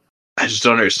just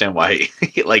don't understand why.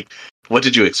 Like, what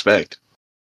did you expect?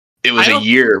 It was a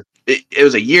year. It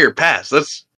was a year past.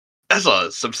 That's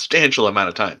a substantial amount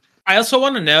of time. I also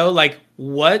want to know, like,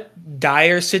 what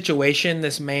dire situation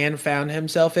this man found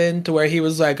himself in to where he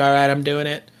was like, all right, I'm doing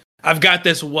it. I've got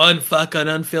this one fucking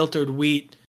unfiltered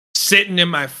wheat sitting in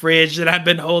my fridge that I've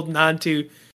been holding on to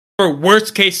for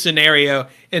worst case scenario,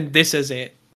 and this is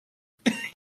it.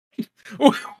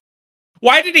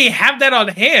 Why did he have that on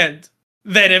hand?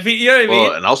 Then if he, you know what I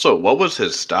mean? And also, what was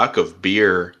his stock of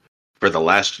beer for the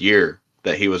last year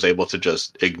that he was able to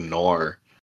just ignore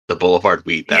the Boulevard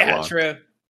wheat that long? Yeah, true.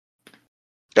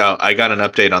 I got an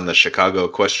update on the Chicago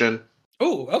question.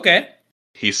 Oh, okay.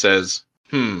 He says,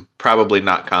 probably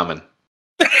not common.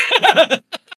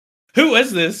 Who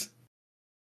was this?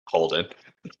 Holden.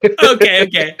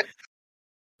 Okay.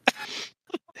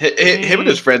 Him and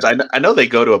his friends, I know they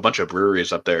go to a bunch of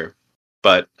breweries up there,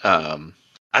 but I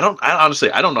honestly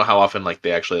don't know how often like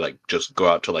they actually like just go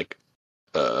out to like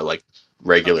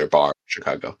regular bar in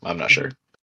Chicago. I'm not sure.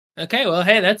 Okay, well,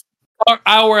 hey, that's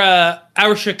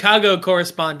our Chicago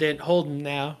correspondent Holden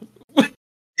now.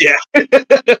 Yeah,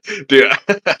 dude,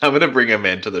 I'm gonna bring him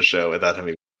into the show without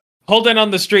him. Holden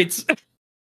on the streets.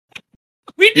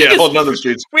 Holden on the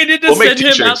streets. We need to send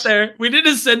him out there. We need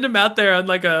to send him out there on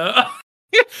like a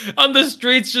on the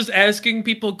streets, just asking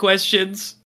people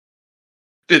questions.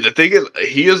 Dude, the thing is,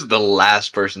 he is the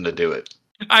last person to do it.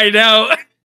 I know.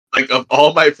 Like, of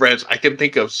all my friends, I can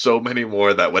think of so many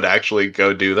more that would actually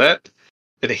go do that,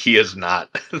 and he is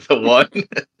not the one.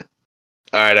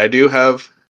 All right, I do have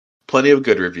plenty of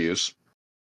good reviews.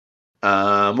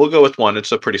 We'll go with one.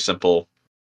 It's a pretty simple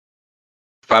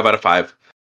 5 out of 5.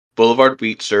 Boulevard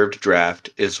Wheat served draft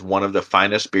is one of the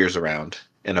finest beers around.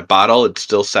 In a bottle, it's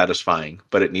still satisfying,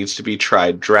 but it needs to be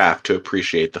tried draft to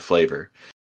appreciate the flavor.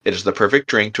 It is the perfect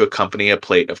drink to accompany a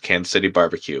plate of Kansas City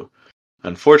barbecue.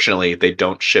 Unfortunately, they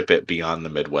don't ship it beyond the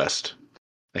Midwest.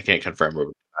 I can't confirm or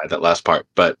deny that last part,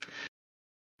 but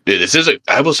dude,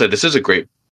 I will say this is a great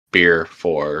beer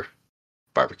for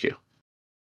barbecue.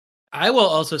 I will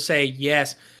also say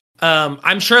yes.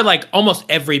 I'm sure like almost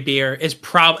every beer is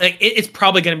it's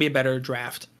probably going to be a better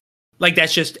draft. Like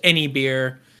that's just any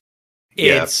beer.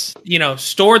 It's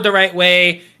stored the right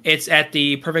way. It's at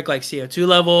the perfect like CO2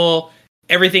 level.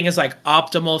 Everything is like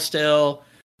optimal still.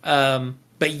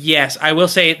 But yes, I will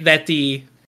say that the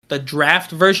draft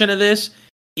version of this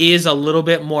is a little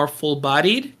bit more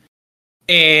full-bodied,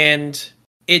 and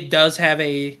it does have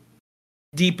a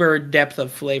deeper depth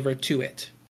of flavor to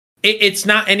it. It's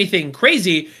not anything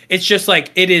crazy. It's just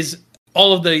like it is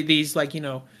all of these like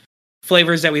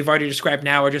flavors that we've already described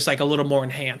now are just like a little more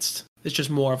enhanced. It's just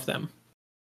more of them.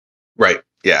 Right.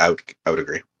 Yeah, I would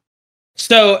agree.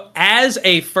 So as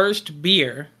a first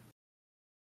beer,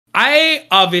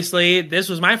 this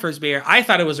was my first beer. I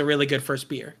thought it was a really good first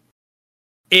beer.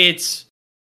 It's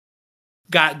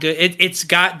got good. It's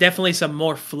got definitely some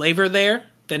more flavor there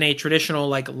than a traditional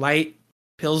like light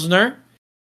Pilsner.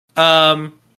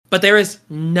 But there is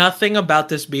nothing about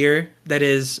this beer that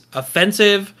is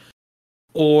offensive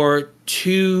or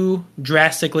too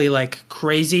drastically like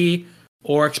crazy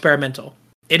or experimental.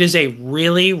 It is a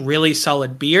really, really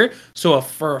solid beer. So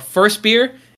for a first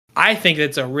beer, I think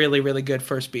it's a really, really good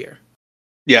first beer.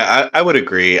 Yeah, I would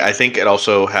agree. I think it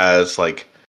also has like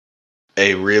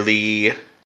a really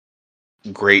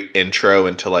great intro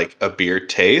into like a beer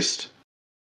taste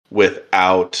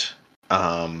without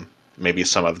maybe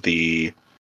some of the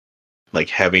like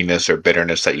heaviness or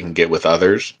bitterness that you can get with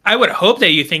others. I would hope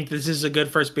that you think this is a good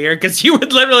first beer because you were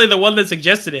literally the one that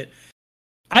suggested it.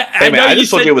 I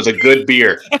just told you it was a good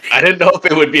beer. I didn't know if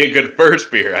it would be a good first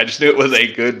beer. I just knew it was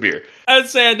a good beer. I would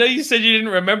say, I know you said you didn't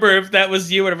remember if that was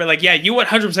you. Would have been like, yeah, you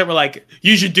 100% were like,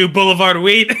 you should do Boulevard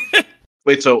Wheat.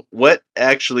 Wait, so what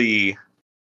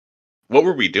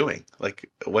were we doing? Like,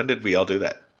 when did we all do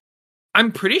that?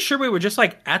 I'm pretty sure we were just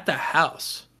like at the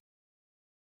house.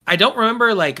 I don't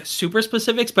remember like super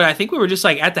specifics, but I think we were just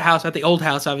like at the house, at the old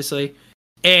house, obviously.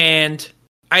 And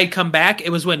I'd come back.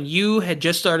 It was when you had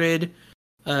just started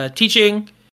teaching,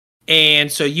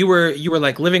 and so you were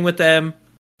like living with them.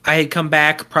 I had come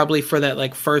back probably for that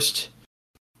like first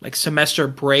like semester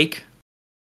break,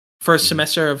 first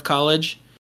semester of college,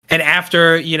 and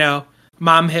after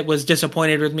mom was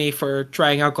disappointed with me for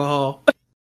trying alcohol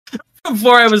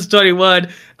before I was 21.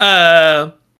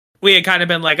 We had kind of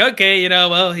been like, okay,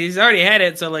 well, he's already had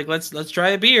it, so like let's try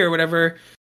a beer or whatever.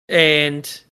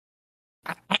 And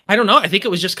I don't know. I think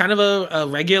it was just kind of a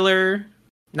regular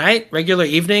night, regular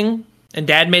evening, and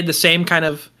Dad made the same kind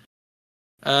of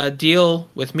deal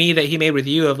with me that he made with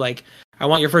you of like, I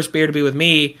want your first beer to be with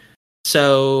me.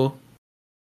 So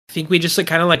I think we just like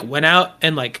kind of like went out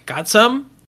and like got some.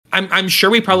 I'm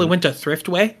sure we probably went to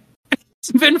Thriftway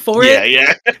even for it.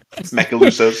 Yeah.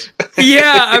 Macalusos.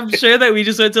 Yeah, I'm sure that we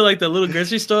just went to like the little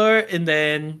grocery store and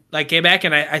then like came back,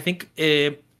 and I think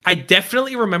I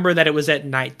definitely remember that it was at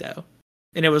night though.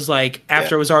 And it was like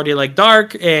after it was already like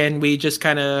dark, and we just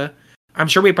kind of, I'm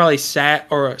sure we probably sat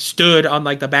or stood on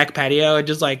like the back patio and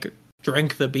just like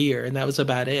drank the beer, and that was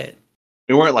about it.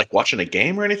 We weren't like watching a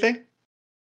game or anything?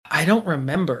 I don't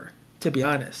remember, to be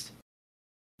honest.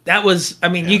 That was, I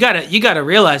mean, you gotta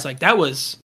realize like that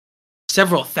was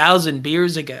several thousand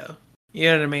beers ago. You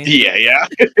know what I mean? Yeah.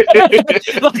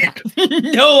 Like,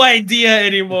 no idea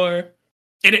anymore.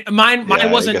 And mine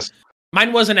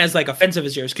wasn't as like offensive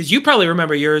as yours, because you probably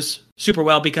remember yours super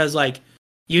well because like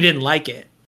you didn't like it.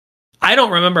 I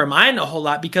don't remember mine a whole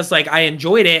lot because like I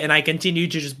enjoyed it and I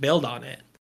continued to just build on it.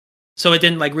 So it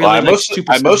didn't like really. Well,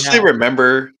 I mostly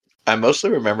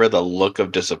remember the look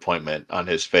of disappointment on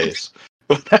his face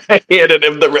when I handed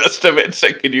him the rest of it and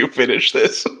said, "Can you finish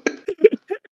this?"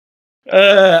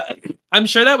 I'm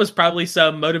sure that was probably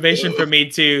some motivation for me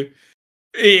too.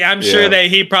 I'm sure that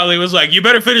he probably was like, "You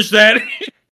better finish that."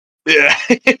 Yeah.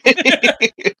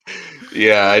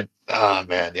 Yeah.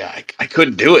 I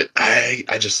couldn't do it. I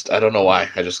don't know why.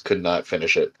 I just could not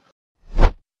finish it.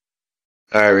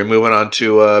 All right, we're moving on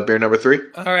to beer number 3.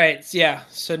 All right, yeah.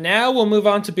 So now we'll move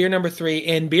on to beer number 3.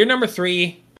 And beer number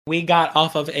 3, we got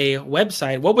off of a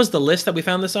website. What was the list that we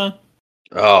found this on?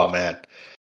 Oh, man.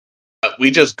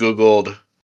 We just Googled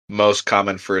most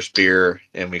common first beer,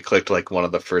 and we clicked like one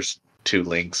of the first 2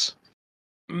 links.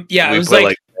 Yeah, we it was put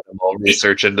like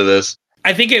research into this.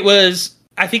 I think it was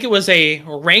a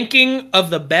ranking of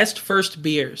the best first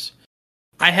beers.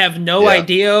 I have no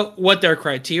idea what their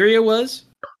criteria was.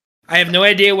 I have no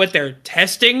idea what their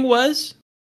testing was.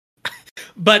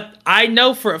 But I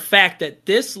know for a fact that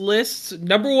this list's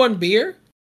number 1 beer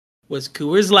was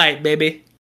Coors Light, baby.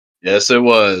 Yes, it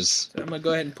was. I'm gonna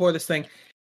go ahead and pour this thing.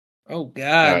 Oh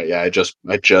God! All right, yeah, I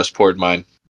just poured mine.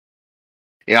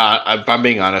 Yeah, if I'm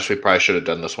being honest, we probably should have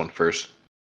done this one first.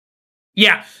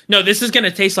 Yeah, no, this is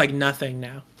gonna taste like nothing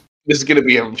now. This is gonna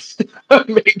be a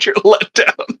major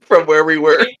letdown from where we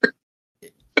were.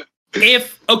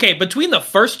 Between the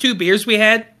first 2 beers we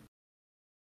had,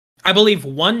 I believe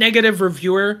one negative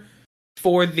reviewer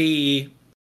for the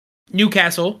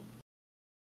Newcastle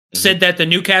said that the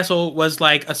Newcastle was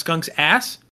like a skunk's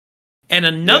ass. And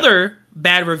another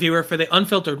bad reviewer for the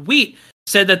unfiltered wheat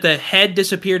said that the head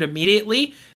disappeared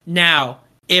immediately. Now,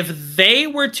 if they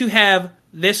were to have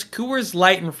this Coors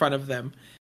Light in front of them,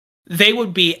 they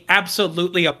would be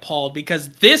absolutely appalled because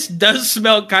this does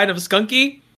smell kind of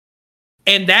skunky.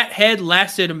 And that head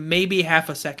lasted maybe half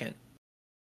a second.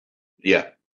 Yeah,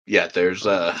 there's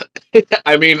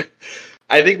I mean,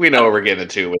 I think we know what we're getting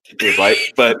into with Coors Light,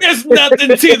 but there's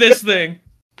nothing to this thing.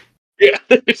 Yeah,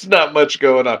 there's not much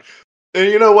going on. And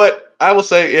you know what? I will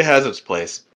say it has its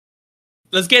place.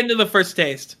 Let's get into the first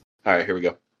taste. All right, here we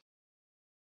go.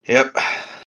 Yep.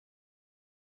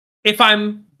 If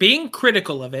I'm being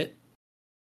critical of it,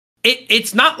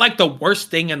 it's not like the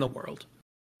worst thing in the world.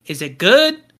 Is it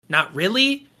good? Not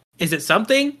really. Is it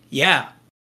something? Yeah.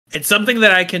 It's something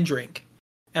that I can drink.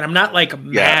 And I'm not like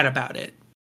mad about it.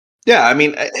 Yeah, I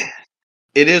mean,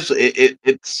 it is.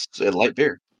 It's a light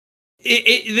beer.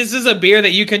 This is a beer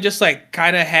that you can just like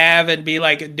kind of have and be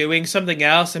like doing something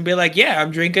else and be like, yeah,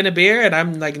 I'm drinking a beer and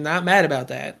I'm like not mad about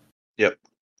that. Yep.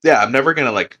 Yeah, I'm never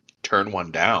gonna like turn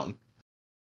one down.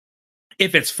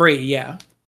 If it's free, yeah.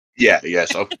 Yeah,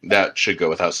 yes, that should go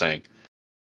without saying.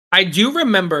 I do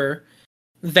remember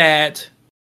that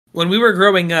when we were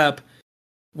growing up,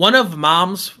 one of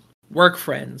Mom's work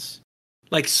friends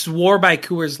like swore by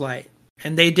Coors Light,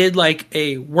 and they did like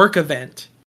a work event,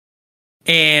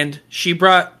 and she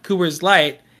brought Coors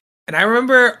Light, and I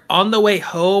remember on the way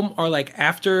home or like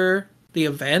after the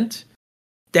event,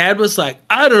 Dad was like,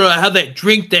 I don't know how they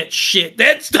drink that shit.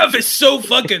 That stuff is so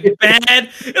fucking bad. And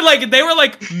like they were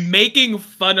like making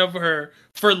fun of her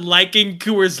for liking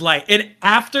Coors Light. And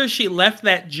after she left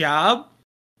that job,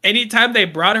 anytime they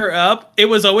brought her up, it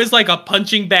was always like a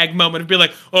punching bag moment. It'd be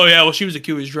like, oh yeah, well she was a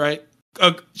Coors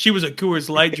she was a Coors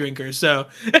Light drinker, so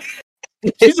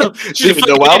she's a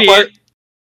the wild part.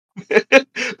 The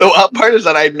wild part is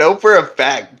that I know for a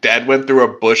fact Dad went through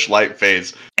a Busch Light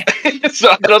phase,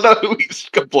 so I don't know who he's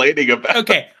complaining about.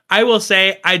 Okay, I will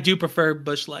say I do prefer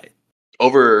Busch Light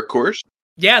over Coors.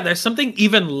 Yeah, there's something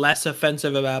even less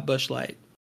offensive about Busch Light.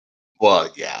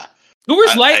 Well, yeah,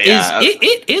 Coors Light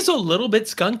it is a little bit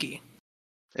skunky.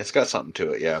 It's got something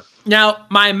to it, yeah. Now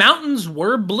my mountains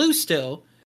were blue still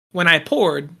when I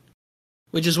poured,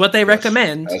 which is what they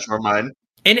recommend. As were mine,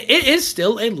 and it is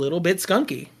still a little bit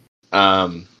skunky.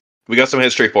 We got some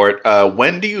history for it.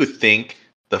 When do you think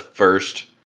the first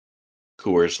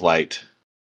Coors Light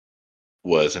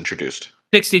was introduced?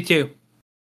 62.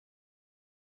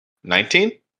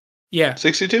 19? Yeah.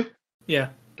 62? Yeah.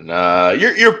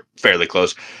 You're fairly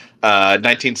close.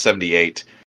 1978.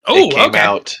 Oh, it came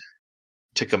out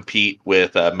to compete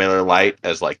with Miller Lite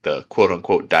as like the quote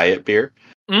unquote diet beer.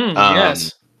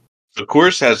 Yes. So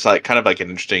Coors has like kind of like an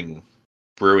interesting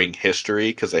brewing history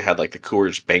because they had like the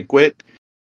Coors Banquet,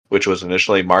 which was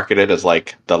initially marketed as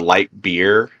like the light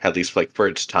beer, at least like for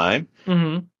its time.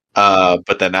 Mm-hmm.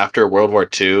 But then after World War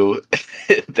II,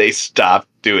 they stopped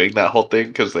doing that whole thing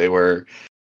because they were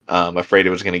afraid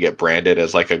it was going to get branded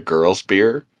as like a girl's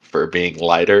beer for being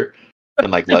lighter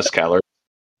and like less calories.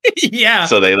 Yeah.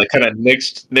 So they like kind of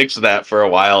nixed that for a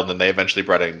while, and then they eventually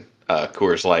brought in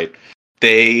Coors Light.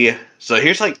 So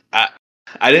here's like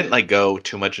I didn't like go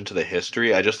too much into the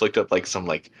history. I just looked up like some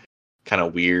like kind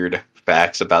of weird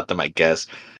facts about them, I guess.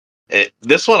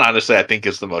 This one honestly I think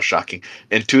is the most shocking.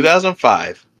 In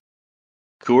 2005,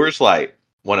 Coors Light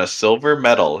won a silver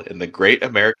medal in the Great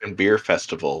American Beer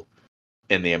Festival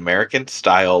in the American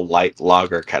Style Light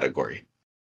Lager category.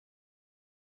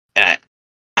 And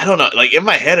I don't know, like in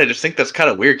my head I just think that's kind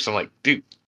of weird because I'm like, dude,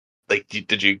 like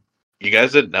did you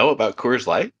guys didn't know about Coors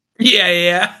Light?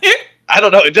 Yeah. I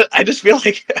don't know. I just feel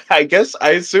like I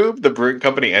assume the brewing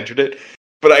company entered it,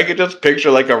 but I could just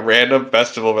picture like a random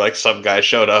festival where like some guy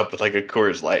showed up with like a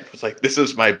Coors Light. It's like, this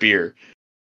is my beer,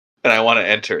 and I want to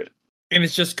enter it. And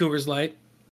it's just Coors Light.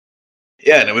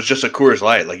 Yeah, and it was just a Coors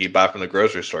Light like you buy from the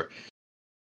grocery store.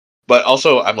 But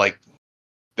also, I'm like,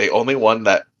 they only won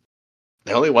the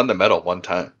medal one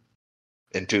time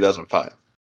in 2005,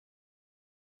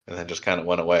 and then just kind of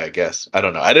went away. I guess I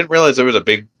don't know. I didn't realize there was a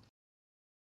big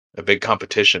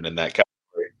competition in that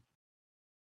category.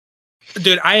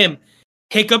 Dude, I am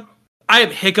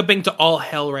hiccuping to all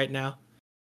hell right now.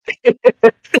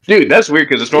 Dude, that's weird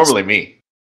because it's normally me.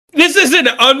 This is an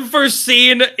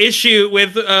unforeseen issue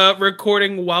with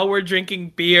recording while we're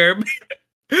drinking beer.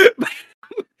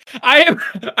 I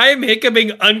am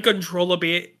hiccuping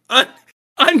uncontrollably at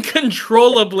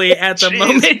the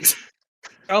moment.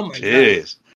 Oh my god.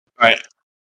 All right.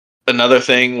 Another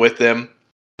thing with them,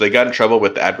 they got in trouble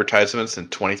with advertisements in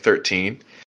 2013,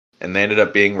 and they ended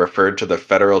up being referred to the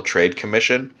Federal Trade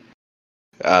Commission.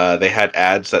 They had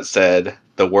ads that said,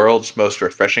 "The world's most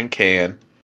refreshing can,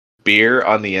 beer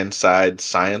on the inside,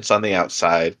 science on the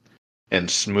outside,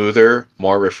 and smoother,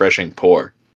 more refreshing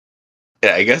pour."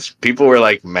 Yeah, I guess people were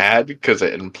like mad because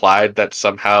it implied that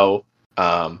somehow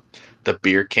the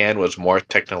beer can was more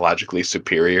technologically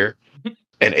superior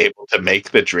and able to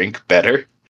make the drink better.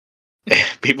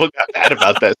 People got mad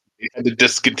about that. They had to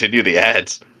discontinue the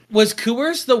ads. Was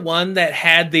Coors the one that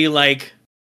had the like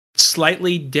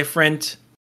slightly different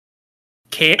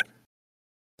can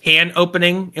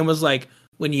opening and was like,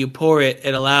 when you pour it,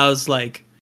 it allows like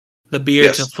the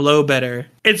beer to flow better,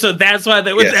 and so that's why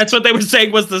that's what they were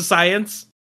saying was the science.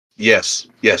 Yes,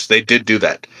 they did do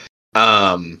that.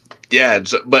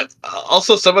 But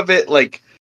also some of it, like,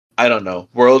 I don't know,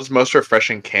 world's most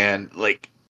refreshing can, like,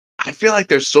 I feel like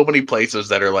there's so many places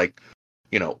that are like,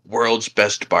 you know, world's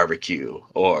best barbecue,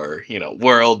 or, you know,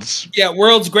 world's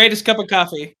greatest cup of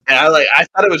coffee. And I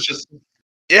thought it was just,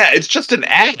 Yeah, it's just an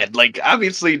ad. Like,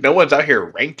 obviously, no one's out here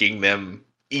ranking them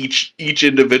each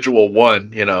individual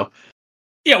one.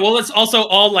 Yeah, well, it's also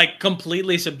all like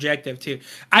completely subjective too.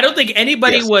 I don't think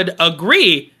anybody Yes. would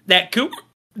agree that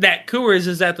Coors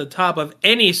is at the top of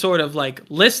any sort of like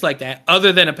list like that,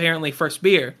 other than apparently first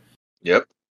beer. Yep.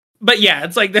 But yeah,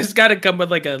 it's like there's got to come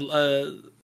with like an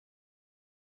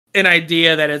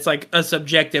idea that it's like a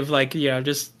subjective, like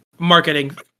just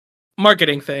marketing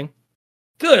thing.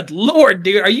 Good lord,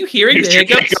 dude, are you hearing the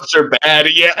hiccups? Hiccups are bad.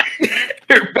 Yeah,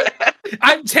 they're bad.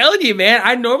 I'm telling you, man.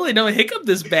 I normally don't hiccup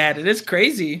this bad, and it's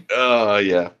crazy. Oh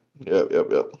yeah. Yep.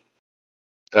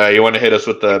 You want to hit us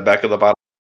with the back of the bottle?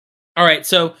 All right,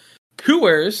 so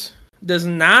Coors does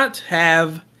not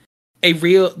have a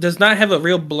real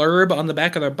blurb on the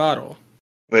back of their bottle.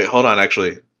 Wait, hold on.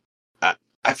 Actually,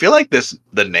 I feel like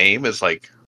the name is like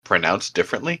pronounced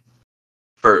differently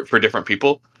for different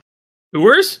people.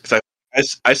 Coors?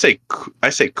 I say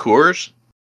Coors,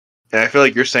 and I feel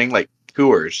like you're saying like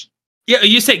Coors. Yeah,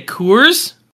 you say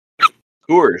Coors?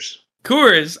 Coors.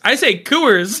 Coors. I say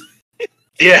Coors.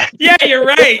 Yeah. Yeah, you're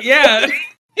right. Yeah.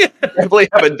 You definitely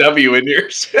have a W in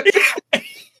yours.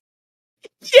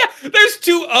 Yeah, there's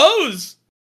 2 O's.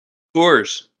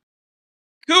 Coors.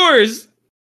 Coors.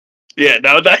 Yeah,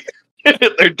 no,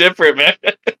 they're different, man.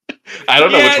 I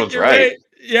don't know which one's right.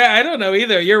 Yeah, I don't know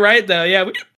either. You're right, though. Yeah.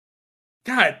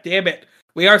 God damn it.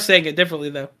 We are saying it differently,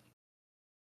 though.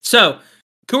 So,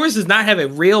 Coors does not have a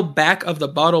real back of the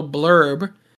bottle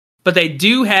blurb, but they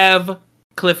do have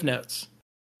Cliff Notes.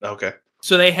 Okay.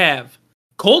 So they have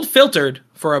cold filtered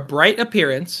for a bright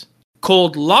appearance,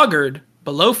 cold lagered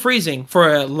below freezing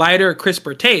for a lighter,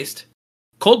 crisper taste,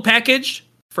 cold packaged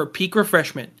for peak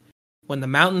refreshment. When the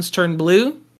mountains turn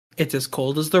blue, it's as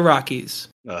cold as the Rockies.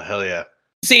 Oh, hell yeah.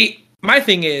 See, my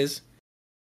thing is,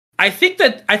 I think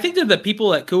that the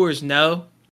people at Coors know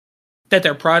that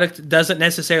their product doesn't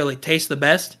necessarily taste the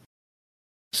best.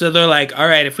 So they're like, all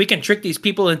right, if we can trick these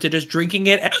people into just drinking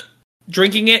it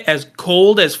as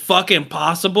cold as fucking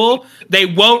possible, they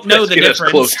won't know the difference. As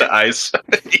close to ice.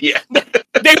 Yeah.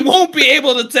 They won't be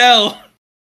able to tell.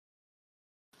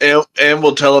 And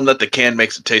we'll tell them that the can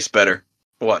makes it taste better.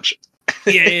 Watch.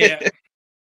 Yeah.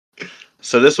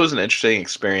 So this was an interesting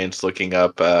experience looking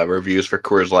up reviews for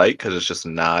Coors Light, because it's just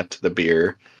not the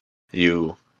beer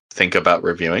you think about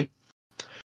reviewing.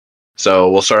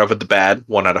 So we'll start off with the bad,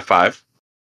 1 out of 5.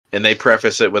 And they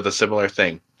preface it with a similar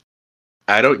thing.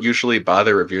 I don't usually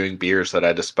bother reviewing beers that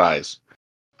I despise.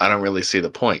 I don't really see the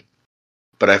point.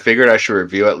 But I figured I should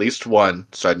review at least one,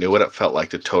 so I knew what it felt like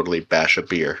to totally bash a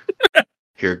beer.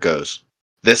 Here goes.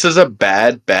 This is a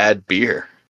bad beer.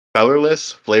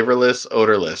 Colorless, flavorless,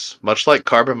 odorless. Much like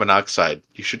carbon monoxide.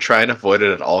 You should try and avoid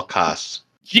it at all costs.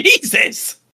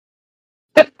 Jesus!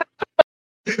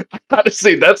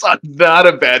 Honestly, that's not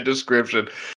a bad description.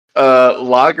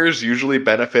 Lagers usually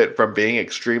benefit from being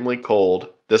extremely cold.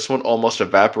 This one almost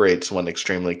evaporates when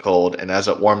extremely cold, and as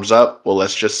it warms up, well,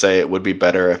 let's just say it would be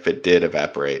better if it did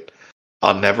evaporate.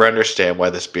 I'll never understand why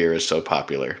this beer is so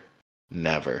popular.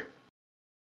 Never.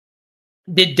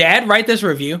 Did Dad write this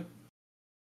review?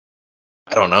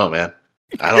 I don't know, man.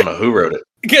 I don't know who wrote it.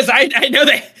 Because I know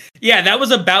that, yeah, that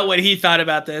was about what he thought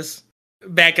about this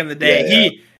back in the day. Yeah.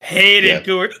 He hated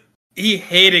Coors. He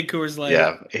hated Coors Light.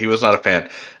 Yeah, he was not a fan.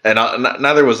 And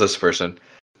neither was this person.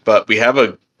 But we have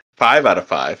a 5 out of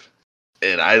 5.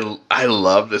 And I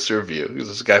love this review, because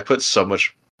this guy put so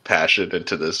much passion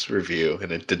into this review,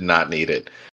 and it did not need it.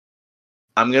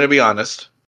 I'm going to be honest.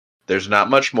 There's not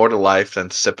much more to life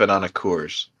than sipping on a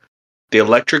Coors. The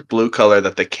electric blue color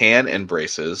that the can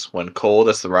embraces when cold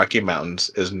as the Rocky Mountains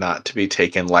is not to be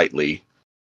taken lightly.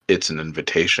 It's an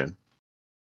invitation.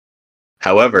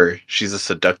 However, she's a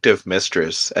seductive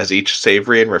mistress, as each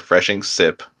savory and refreshing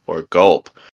sip, or gulp,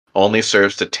 only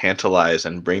serves to tantalize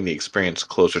and bring the experience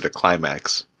closer to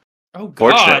climax. Oh,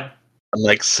 God.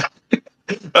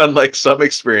 Unlike some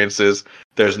experiences,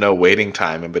 there's no waiting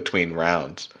time in between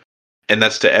rounds. And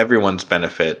that's to everyone's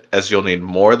benefit, as you'll need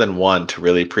more than one to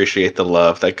really appreciate the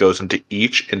love that goes into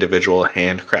each individual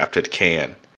handcrafted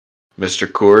can. Mr.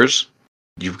 Coors,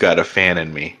 you've got a fan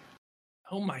in me.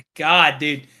 Oh my God,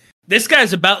 dude. This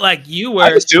guy's about like you were.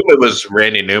 I assume it was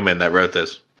Randy Newman that wrote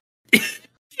this.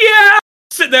 Yeah!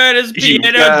 Sitting there at his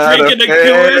piano drinking a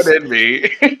Coors. In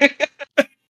me.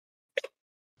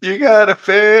 You got a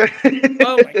fan.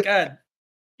 Oh my God.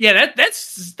 Yeah,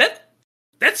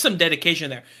 that's some dedication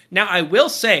there. Now, I will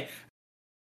say,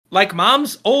 like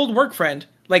Mom's old work friend,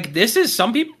 like this is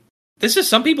some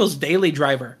people's daily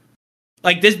driver.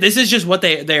 Like this is just what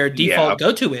their default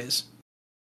go-to is.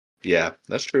 Yeah,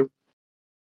 that's true.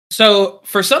 So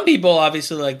for some people,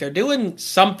 obviously, like they're doing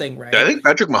something right. I think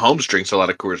Patrick Mahomes drinks a lot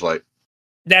of Coors Light.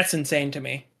 That's insane to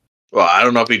me. Well, I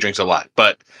don't know if he drinks a lot,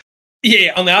 but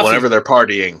Yeah, on the opposite. whenever they're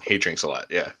partying, he drinks a lot.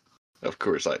 Yeah, of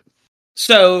Coors Light.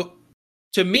 So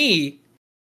to me,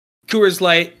 Coors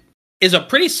Light is a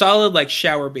pretty solid like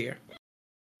shower beer.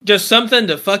 Just something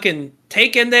to fucking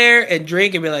take in there and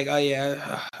drink and be like, oh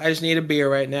yeah, I just need a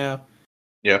beer right now.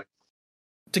 Yeah.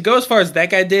 To go as far as that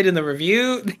guy did in the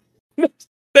review,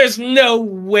 there's no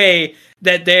way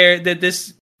that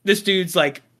this dude's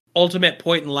like ultimate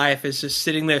point in life is just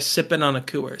sitting there sipping on a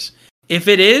Coors. If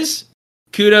it is,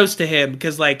 kudos to him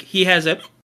because like he has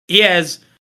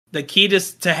the key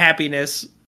to happiness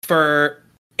for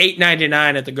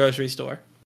 $8.99 at the grocery store.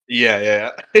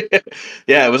 Yeah.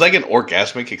 Yeah, it was like an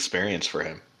orgasmic experience for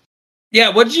him. Yeah,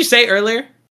 what did you say earlier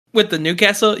with the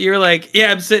Newcastle? You were like,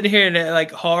 yeah, I'm sitting here and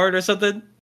like hard or something.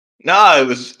 No, it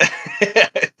was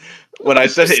when I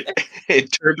said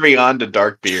it turned me on to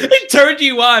dark beers. It turned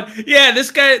you on. Yeah, this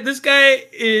guy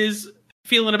is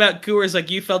feeling about Coors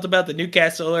like you felt about the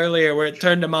Newcastle earlier where it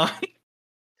turned him on.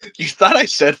 You thought I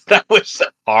said that was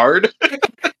hard?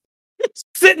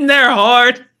 Sitting there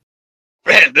hard.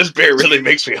 Man, this beer really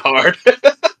makes me hard.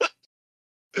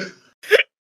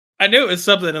 I knew it was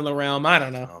something in the realm. I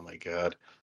don't know. Oh my god.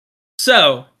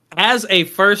 So, as a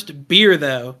first beer,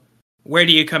 though, where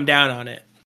do you come down on it?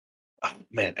 Oh,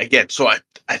 man, again, so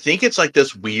I think it's like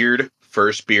this weird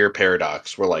first beer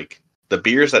paradox where like the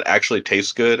beers that actually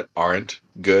taste good aren't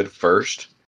good first,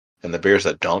 and the beers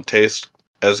that don't taste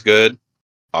as good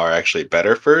are actually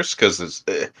better first because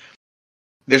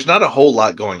there's not a whole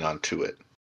lot going on to it.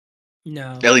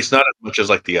 No. At least not as much as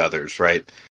like the others, right?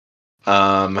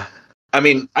 I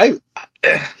mean,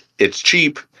 it's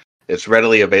cheap, it's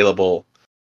readily available.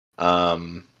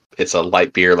 It's a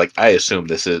light beer. Like I assume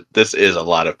this is a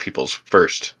lot of people's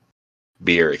first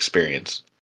beer experience.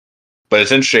 But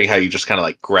it's interesting how you just kind of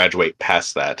like graduate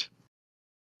past that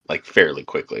like fairly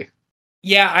quickly.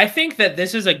 Yeah, I think that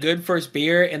this is a good first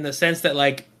beer in the sense that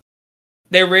like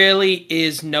there really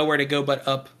is nowhere to go but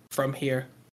up from here.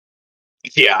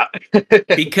 Yeah.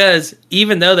 Because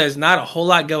even though there's not a whole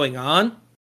lot going on,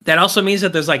 that also means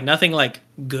that there's like nothing like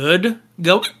good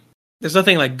there's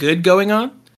nothing like good going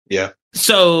on. Yeah.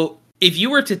 So if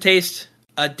you were to taste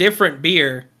a different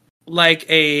beer like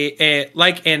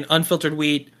like an unfiltered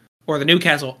wheat or the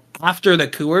Newcastle after the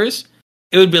Coors,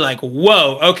 it would be like,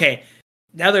 whoa, okay.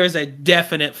 Now there is a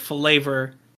definite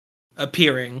flavor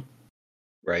appearing.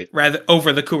 Right. Rather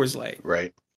over the Coors Light.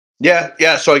 Right.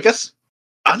 Yeah. So I guess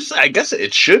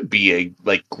it should be a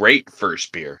like great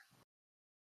first beer.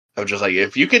 I'm just like,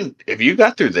 if you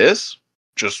got through this,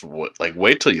 just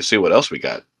wait till you see what else we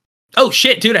got. Oh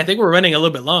shit, dude! I think we're running a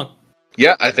little bit long.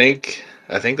 Yeah, I think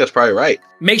that's probably right.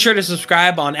 Make sure to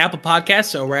subscribe on Apple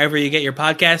Podcasts or wherever you get your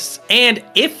podcasts. And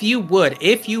if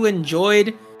you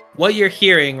enjoyed what you're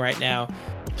hearing right now,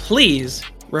 please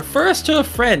refer us to a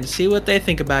friend, see what they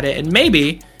think about it, and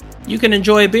maybe you can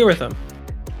enjoy a beer with them.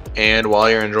 And while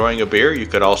you're enjoying a beer, you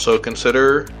could also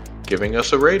consider giving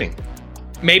us a rating.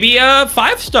 Maybe a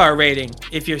 5-star rating,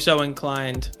 if you're so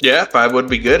inclined. Yeah, 5 would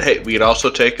be good. Hey, we'd also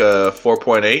take a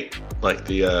 4.8, like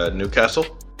the Newcastle.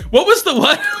 What was the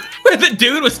one where the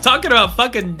dude was talking about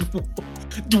fucking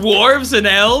dwarves and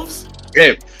elves?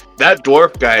 Hey, that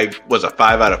dwarf guy was a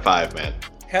 5 out of 5, man.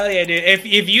 Hell yeah, dude. If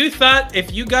you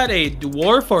got a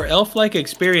dwarf or elf-like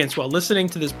experience while listening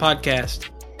to this podcast,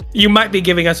 you might be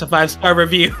giving us a 5-star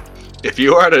review. If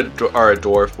you are a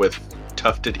dwarf with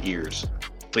tufted ears,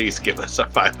 please give us a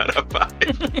 5 out of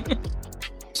 5.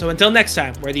 So until next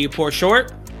time, whether you pour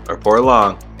short or pour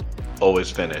long,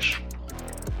 always finish.